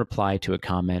one reply to a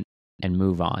comment and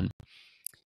move on.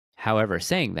 However,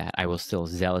 saying that, I will still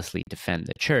zealously defend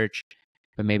the church.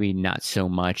 but maybe not so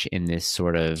much in this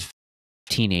sort of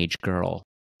teenage girl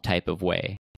type of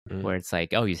way, where it's like,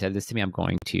 oh, you said this to me, I'm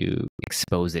going to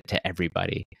expose it to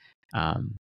everybody.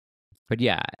 But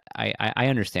yeah, I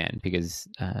understand, because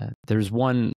there's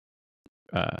one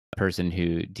person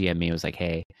who DM'd me and was like,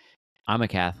 hey, I'm a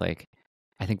Catholic.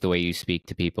 I think the way you speak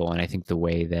to people, and I think the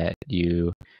way that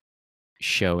you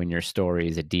show in your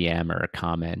stories a DM or a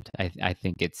comment, I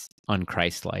think it's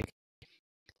unchristlike.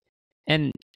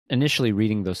 And initially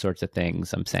reading those sorts of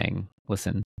things, I'm saying,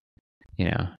 listen,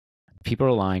 people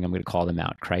are lying. I'm going to call them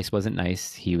out. Christ wasn't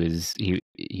nice. He was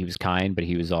kind, but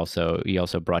he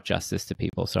also brought justice to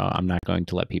people. So I'm not going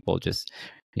to let people just,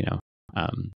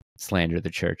 slander the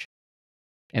church.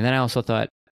 And then I also thought,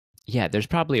 yeah, there's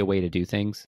probably a way to do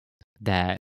things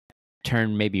that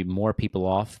turn maybe more people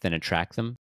off than attract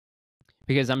them.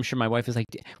 Because I'm sure my wife is like,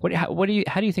 how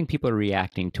do you think people are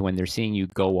reacting to when they're seeing you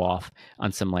go off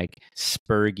on some like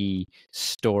spurgy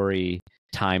story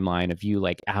timeline of you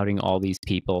like outing all these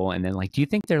people, and then like, do you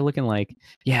think they're looking like,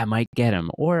 yeah, Mike, get him,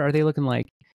 or are they looking like,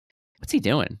 what's he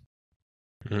doing?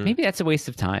 Maybe that's a waste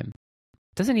of time.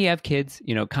 Doesn't he have kids?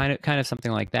 Kind of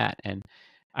something like that. And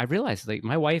I realized, like,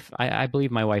 my wife, I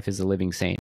believe my wife is a living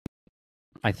saint.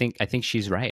 I think she's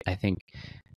right. I think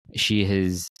she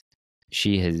has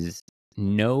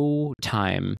no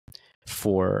time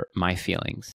for my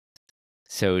feelings.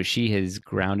 So she has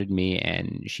grounded me,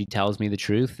 and she tells me the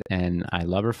truth, and I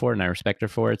love her for it, and I respect her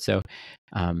for it. So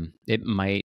it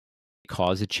might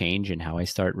cause a change in how I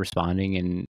start responding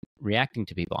and reacting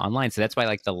to people online. So that's why,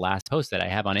 like, the last post that I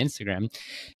have on Instagram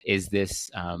is this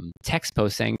text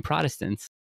post saying, Protestants,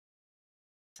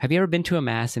 have you ever been to a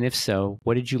mass? And if so,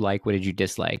 what did you like? What did you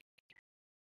dislike?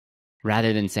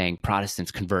 Rather than saying Protestants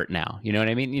convert now. You know what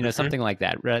I mean? Something like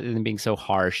that, rather than being so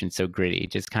harsh and so gritty,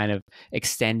 just kind of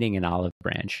extending an olive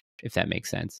branch, if that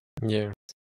makes sense. Yeah.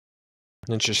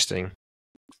 Interesting.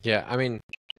 Yeah. I mean,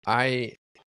 I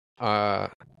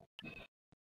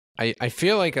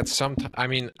feel like at some time, I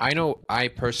mean, I know I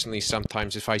personally,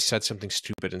 sometimes if I said something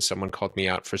stupid and someone called me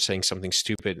out for saying something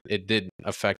stupid, it did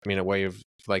affect me in a way of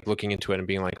like looking into it and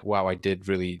being like, wow,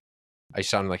 I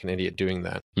sound like an idiot doing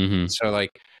that. So like,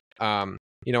 on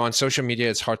social media,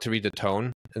 it's hard to read the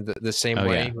tone the same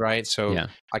way, yeah. Right? So yeah.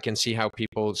 I can see how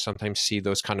people sometimes see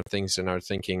those kind of things and are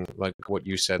thinking, like what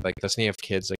you said, like, doesn't he have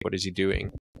kids? Like, what is he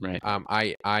doing? Right.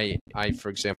 I, for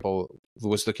example,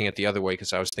 was looking at the other way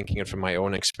because I was thinking it from my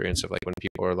own experience of like when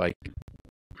people are like,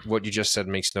 what you just said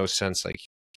makes no sense. Like,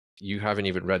 you haven't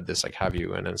even read this, like, have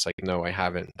you? And it's like, no, I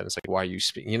haven't. And it's like, why are you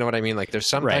speaking? You know what I mean? Like, there's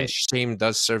sometimes shame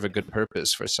does serve a good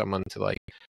purpose for someone to like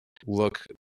look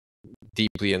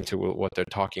deeply into what they're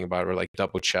talking about, or like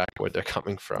double check where they're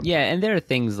coming from. Yeah, and there are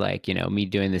things like, me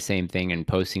doing the same thing and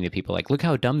posting to people like, look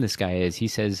how dumb this guy is. He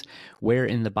says, where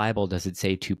in the Bible does it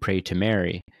say to pray to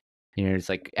Mary? It's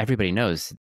like, everybody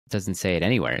knows it doesn't say it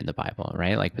anywhere in the Bible,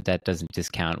 right? Like, but that doesn't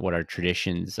discount what our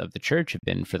traditions of the church have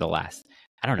been for the last,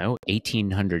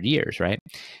 1800 years, right?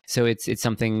 So it's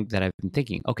something that I've been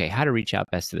thinking, okay, how to reach out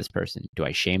best to this person? Do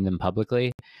I shame them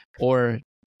publicly, or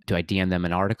do I DM them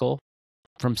an article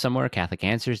from somewhere, Catholic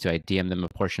Answers? Do I DM them a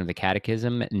portion of the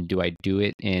Catechism? And do I do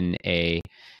it in a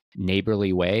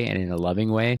neighborly way and in a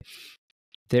loving way?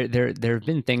 There have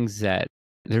been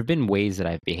there have been ways that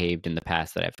I've behaved in the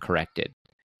past that I've corrected.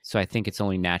 So I think it's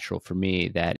only natural for me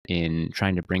that in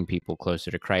trying to bring people closer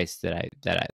to Christ that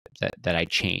I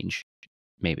change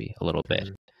maybe a little bit.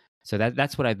 So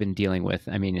that's what I've been dealing with.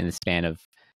 I mean, in the span of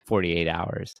 48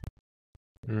 hours.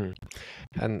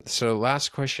 And so last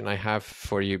question I have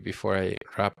for you before I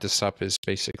wrap this up is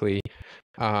basically,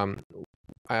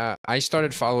 I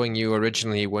started following you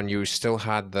originally when you still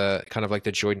had the kind of like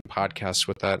the joint podcast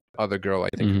with that other girl. I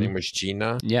think her name was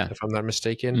Gina, if I'm not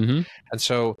mistaken. And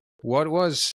so what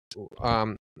was,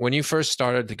 when you first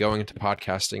started to going into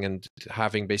podcasting and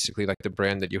having basically like the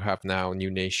brand that you have now, New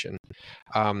Nation,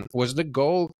 was the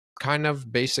goal kind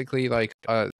of basically like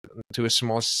to a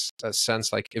small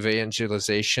sense like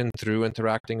evangelization through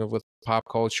interacting with pop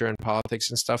culture and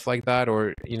politics and stuff like that?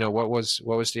 Or what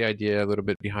was the idea a little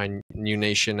bit behind New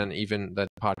Nation and even that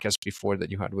podcast before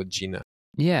that you had with Gina?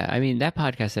 Yeah, I mean, that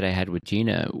podcast that I had with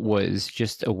Gina was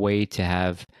just a way to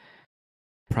have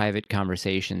private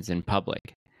conversations in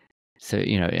public. So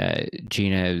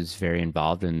Gina is very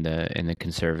involved in the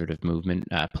conservative movement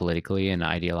politically and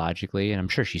ideologically, and I'm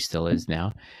sure she still is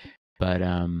now. But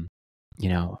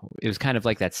it was kind of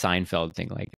like that Seinfeld thing,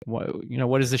 like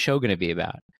what is the show going to be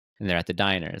about? And they're at the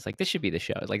diner. It's like, this should be the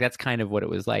show. Like, that's kind of what it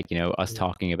was like, us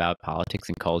talking about politics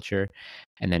and culture,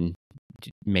 and then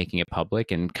making it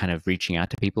public and kind of reaching out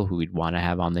to people who we'd want to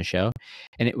have on the show.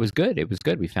 And it was good.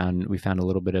 We found a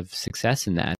little bit of success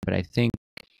in that. But I think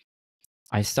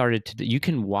I started to, you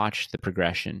can watch the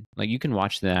progression, like you can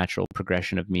watch the natural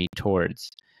progression of me towards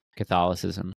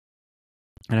Catholicism.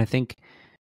 And I think,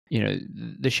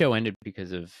 the show ended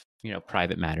because of,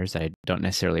 private matters that I don't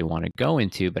necessarily want to go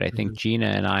into, but I think Gina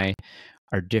and I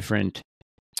are different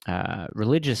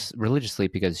religiously,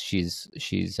 because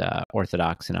she's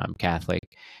Orthodox and I'm Catholic.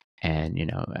 And,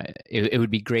 it would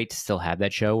be great to still have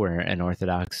that show where an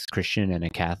Orthodox Christian and a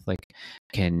Catholic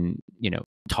can,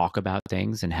 talk about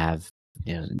things and have,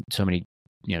 so many,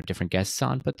 different guests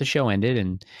on. But the show ended,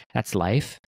 and that's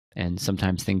life. And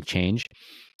sometimes things change.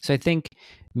 So I think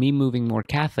me moving more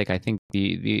Catholic, I think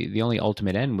the only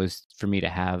ultimate end was for me to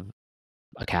have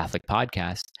a Catholic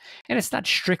podcast. And it's not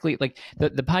strictly like the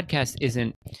podcast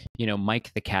isn't,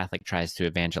 Mike the Catholic tries to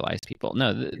evangelize people.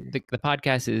 No, the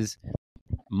podcast is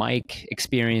Mike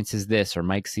experiences this, or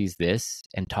Mike sees this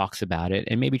and talks about it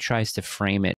and maybe tries to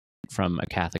frame it from a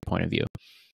Catholic point of view.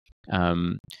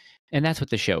 And that's what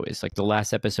the show is. Like the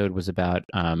last episode was about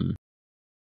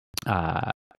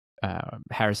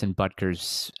Harrison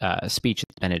Butker's speech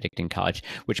at the Benedictine College,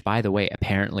 which, by the way,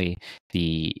 apparently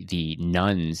the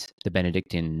nuns, the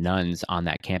Benedictine nuns on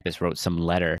that campus, wrote some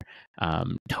letter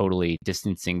totally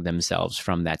distancing themselves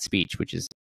from that speech, which is,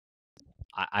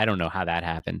 I don't know how that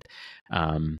happened,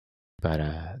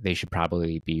 but they should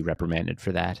probably be reprimanded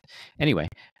for that. Anyway,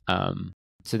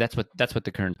 so that's what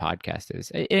the current podcast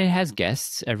is. It has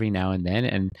guests every now and then,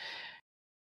 and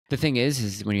the thing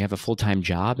is when you have a full-time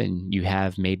job and you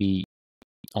have maybe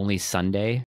only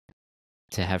Sunday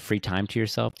to have free time to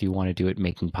yourself, do you want to do it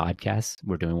making podcasts?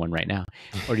 We're doing one right now.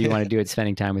 Or do you want to do it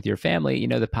spending time with your family?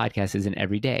 The podcast isn't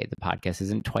every day. The podcast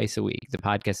isn't twice a week. The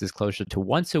podcast is closer to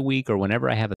once a week, or whenever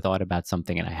I have a thought about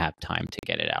something and I have time to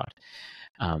get it out.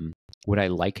 Would I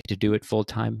like to do it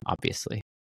full-time? Obviously.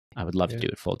 I would love to do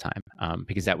it full-time,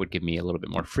 because that would give me a little bit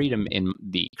more freedom in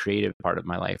the creative part of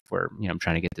my life where, I'm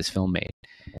trying to get this film made.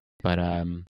 But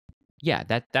yeah,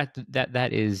 that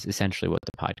is essentially what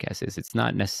the podcast is. It's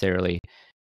not necessarily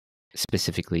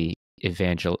specifically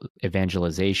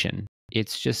evangelization.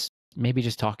 It's just maybe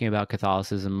just talking about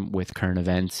Catholicism with current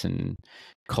events and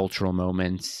cultural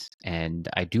moments. And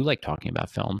I do like talking about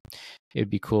film. It'd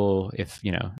be cool if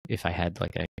I had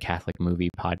like a Catholic movie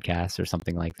podcast or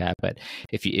something like that. But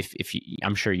if you,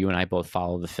 I'm sure you and I both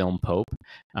follow the film Pope,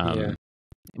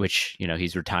 which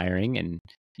he's retiring and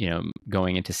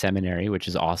going into seminary, which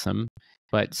is awesome.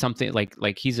 But something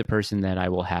like he's a person that I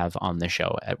will have on the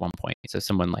show at one point. So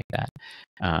someone like that.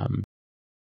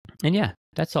 And yeah,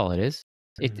 that's all it is.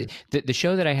 The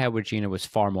show that I had with Gina was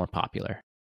far more popular.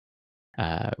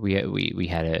 We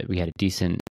had a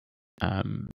decent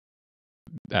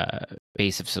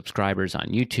base of subscribers on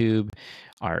YouTube.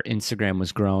 Our Instagram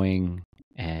was growing,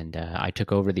 and I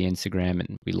took over the Instagram,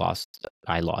 and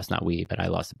I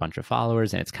lost a bunch of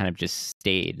followers, and it's kind of just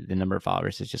stayed. The number of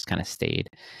followers has just kind of stayed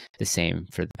the same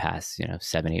for the past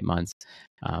 7-8 months.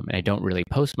 And I don't really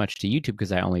post much to YouTube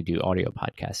because I only do audio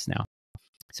podcasts now.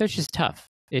 So it's just tough.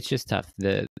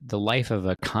 The life of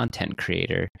a content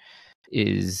creator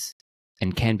is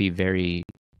and can be very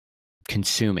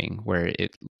consuming, where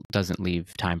it doesn't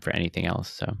leave time for anything else.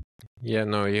 So yeah,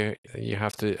 no, you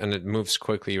have to, and it moves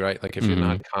quickly, right? Like if you're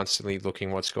not constantly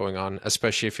looking what's going on,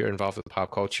 especially if you're involved with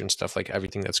pop culture and stuff, like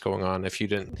everything that's going on, if you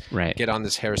didn't get on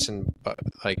this Harrison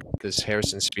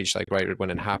speech like right when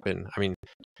it happened, I mean,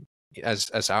 as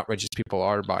outraged as people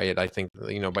are by it, I think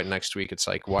by next week it's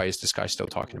like, why is this guy still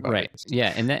talking about it?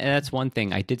 Yeah, and that's one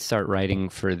thing. I did start writing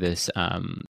for this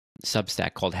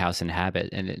Substack called House and Habit,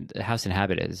 and House and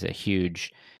Habit is a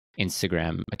huge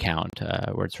Instagram account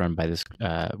where it's run by this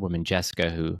woman Jessica,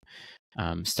 who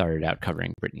started out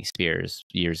covering Britney Spears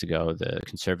years ago, the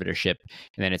conservatorship,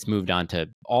 and then it's moved on to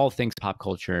all things pop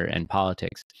culture and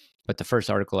politics. But the first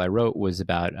article I wrote was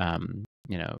about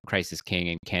Christ is King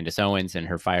and Candace Owens and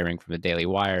her firing from the Daily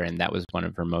Wire, and that was one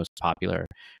of her most popular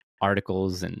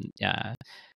articles. And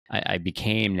I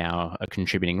became now a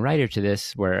contributing writer to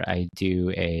this, where I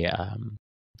do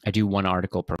one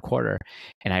article per quarter.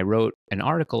 And I wrote an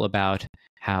article about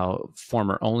how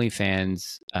former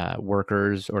OnlyFans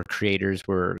workers or creators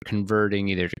were converting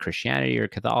either to Christianity or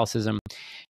Catholicism.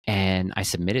 And I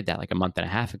submitted that like a month and a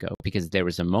half ago, because there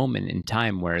was a moment in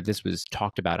time where this was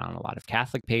talked about on a lot of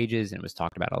Catholic pages, and it was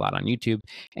talked about a lot on YouTube,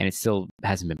 and it still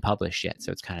hasn't been published yet.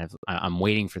 So it's kind of, I'm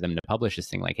waiting for them to publish this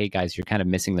thing like, hey guys, you're kind of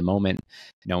missing the moment.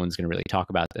 No one's going to really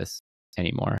talk about this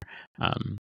anymore.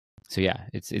 So yeah,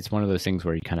 it's one of those things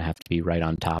where you kind of have to be right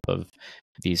on top of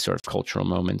these sort of cultural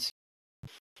moments.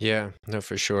 Yeah, no,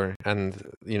 for sure. And,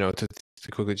 to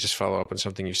quickly just follow up on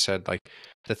something you said, like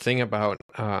the thing about,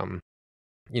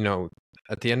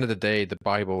 at the end of the day, the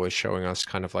Bible is showing us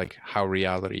kind of like how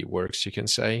reality works, you can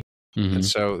say. And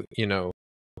so,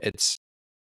 it's,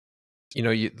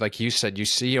 like you said, you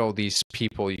see all these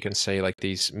people, you can say, like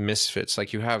these misfits,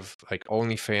 like you have like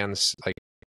OnlyFans, like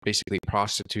basically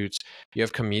prostitutes. You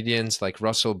have comedians like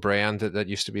Russell Brand that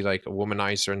used to be like a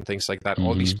womanizer and things like that.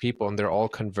 All these people, and they're all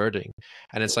converting.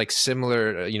 And it's like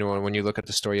similar, when you look at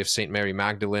the story of Saint Mary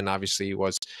Magdalene, obviously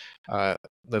was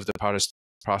lived a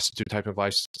prostitute type of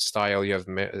lifestyle. You have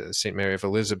Saint Mary of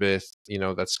Elizabeth,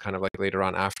 that's kind of like later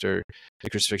on after the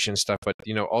crucifixion stuff. But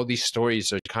all these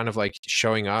stories are kind of like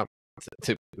showing up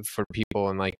for people,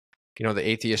 and like the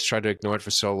atheists try to ignore it for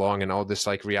so long, and all this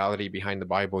like reality behind the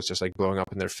Bible is just like blowing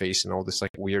up in their face, and all this like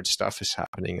weird stuff is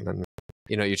happening. And then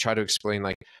you try to explain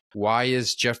like, why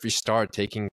is Jeffree Star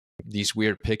taking these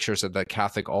weird pictures at that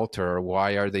Catholic altar, or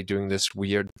why are they doing this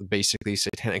weird basically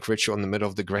satanic ritual in the middle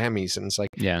of the Grammys? And it's like,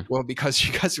 well, because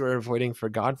you guys were avoiding for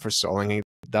God for so long, and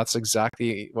that's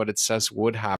exactly what it says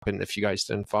would happen if you guys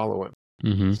didn't follow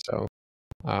him. So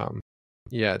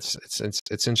yeah,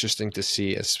 it's interesting to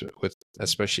see,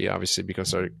 especially obviously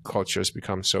because our culture has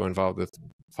become so involved with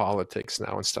politics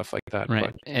now and stuff like that.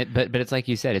 Right. But it's like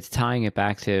you said, it's tying it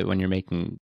back to when you're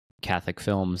making Catholic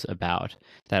films about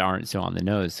that aren't so on the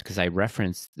nose. Because I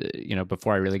referenced,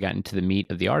 before I really got into the meat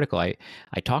of the article, I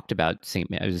talked about Saint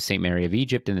Mary of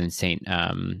Egypt, and then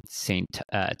Saint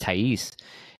Thais,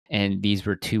 and these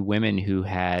were two women who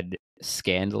had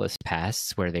scandalous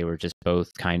pasts where they were just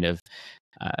both kind of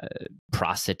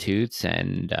prostitutes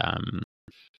and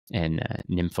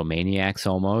nymphomaniacs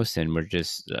almost, and were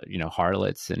just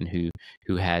harlots, and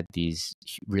who had these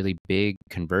really big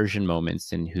conversion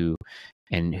moments, and who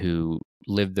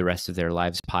lived the rest of their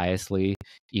lives piously,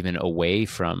 even away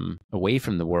from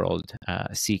the world,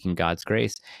 seeking God's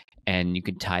grace. And you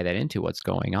could tie that into what's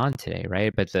going on today,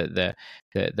 right? But the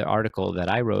article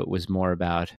that I wrote was more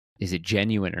about, is it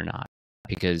genuine or not?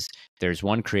 Because there's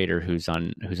one creator who's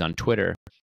on Twitter,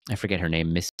 I forget her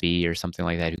name, Miss B or something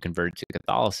like that, who converted to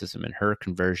Catholicism, and her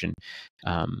conversion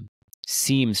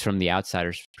seems, from the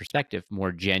outsider's perspective,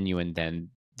 more genuine than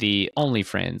the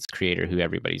OnlyFans creator who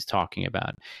everybody's talking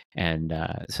about. And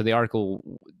so the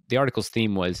article's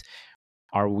theme was,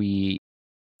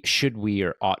 should we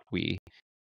or ought we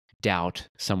doubt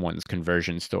someone's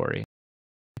conversion story?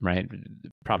 Right?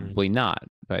 Probably not.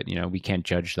 But we can't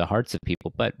judge the hearts of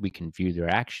people, but we can view their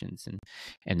actions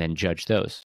and then judge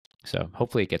those. So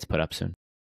hopefully it gets put up soon.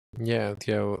 Yeah.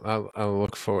 I'll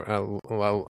look for.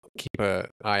 I'll keep an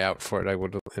eye out for it. I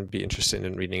would be interested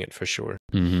in reading it for sure.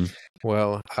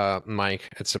 Well, Mike,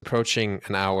 it's approaching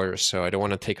an hour, so I don't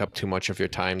want to take up too much of your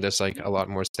time. There's like a lot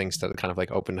more things that kind of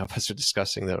like opened up as we're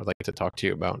discussing that I'd like to talk to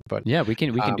you about. But yeah, we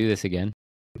can do this again.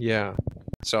 Yeah.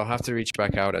 So I'll have to reach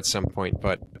back out at some point.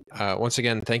 But once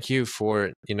again, thank you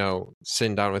for,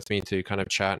 sitting down with me to kind of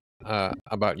chat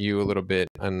about you a little bit,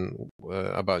 and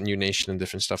about New Nation and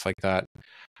different stuff like that.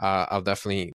 I'll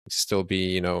definitely still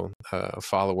be, a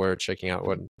follower, checking out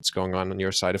what's going on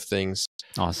your side of things.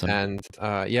 Awesome. And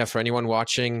yeah, for anyone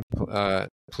watching,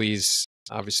 please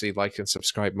obviously like and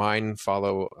subscribe mine,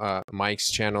 follow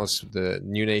Mike's channels, the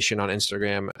New Nation on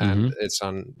Instagram, and it's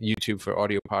on YouTube for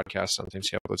audio podcasts. Sometimes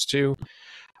he uploads too.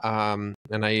 And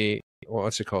I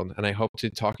hope to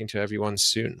talking to everyone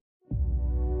soon.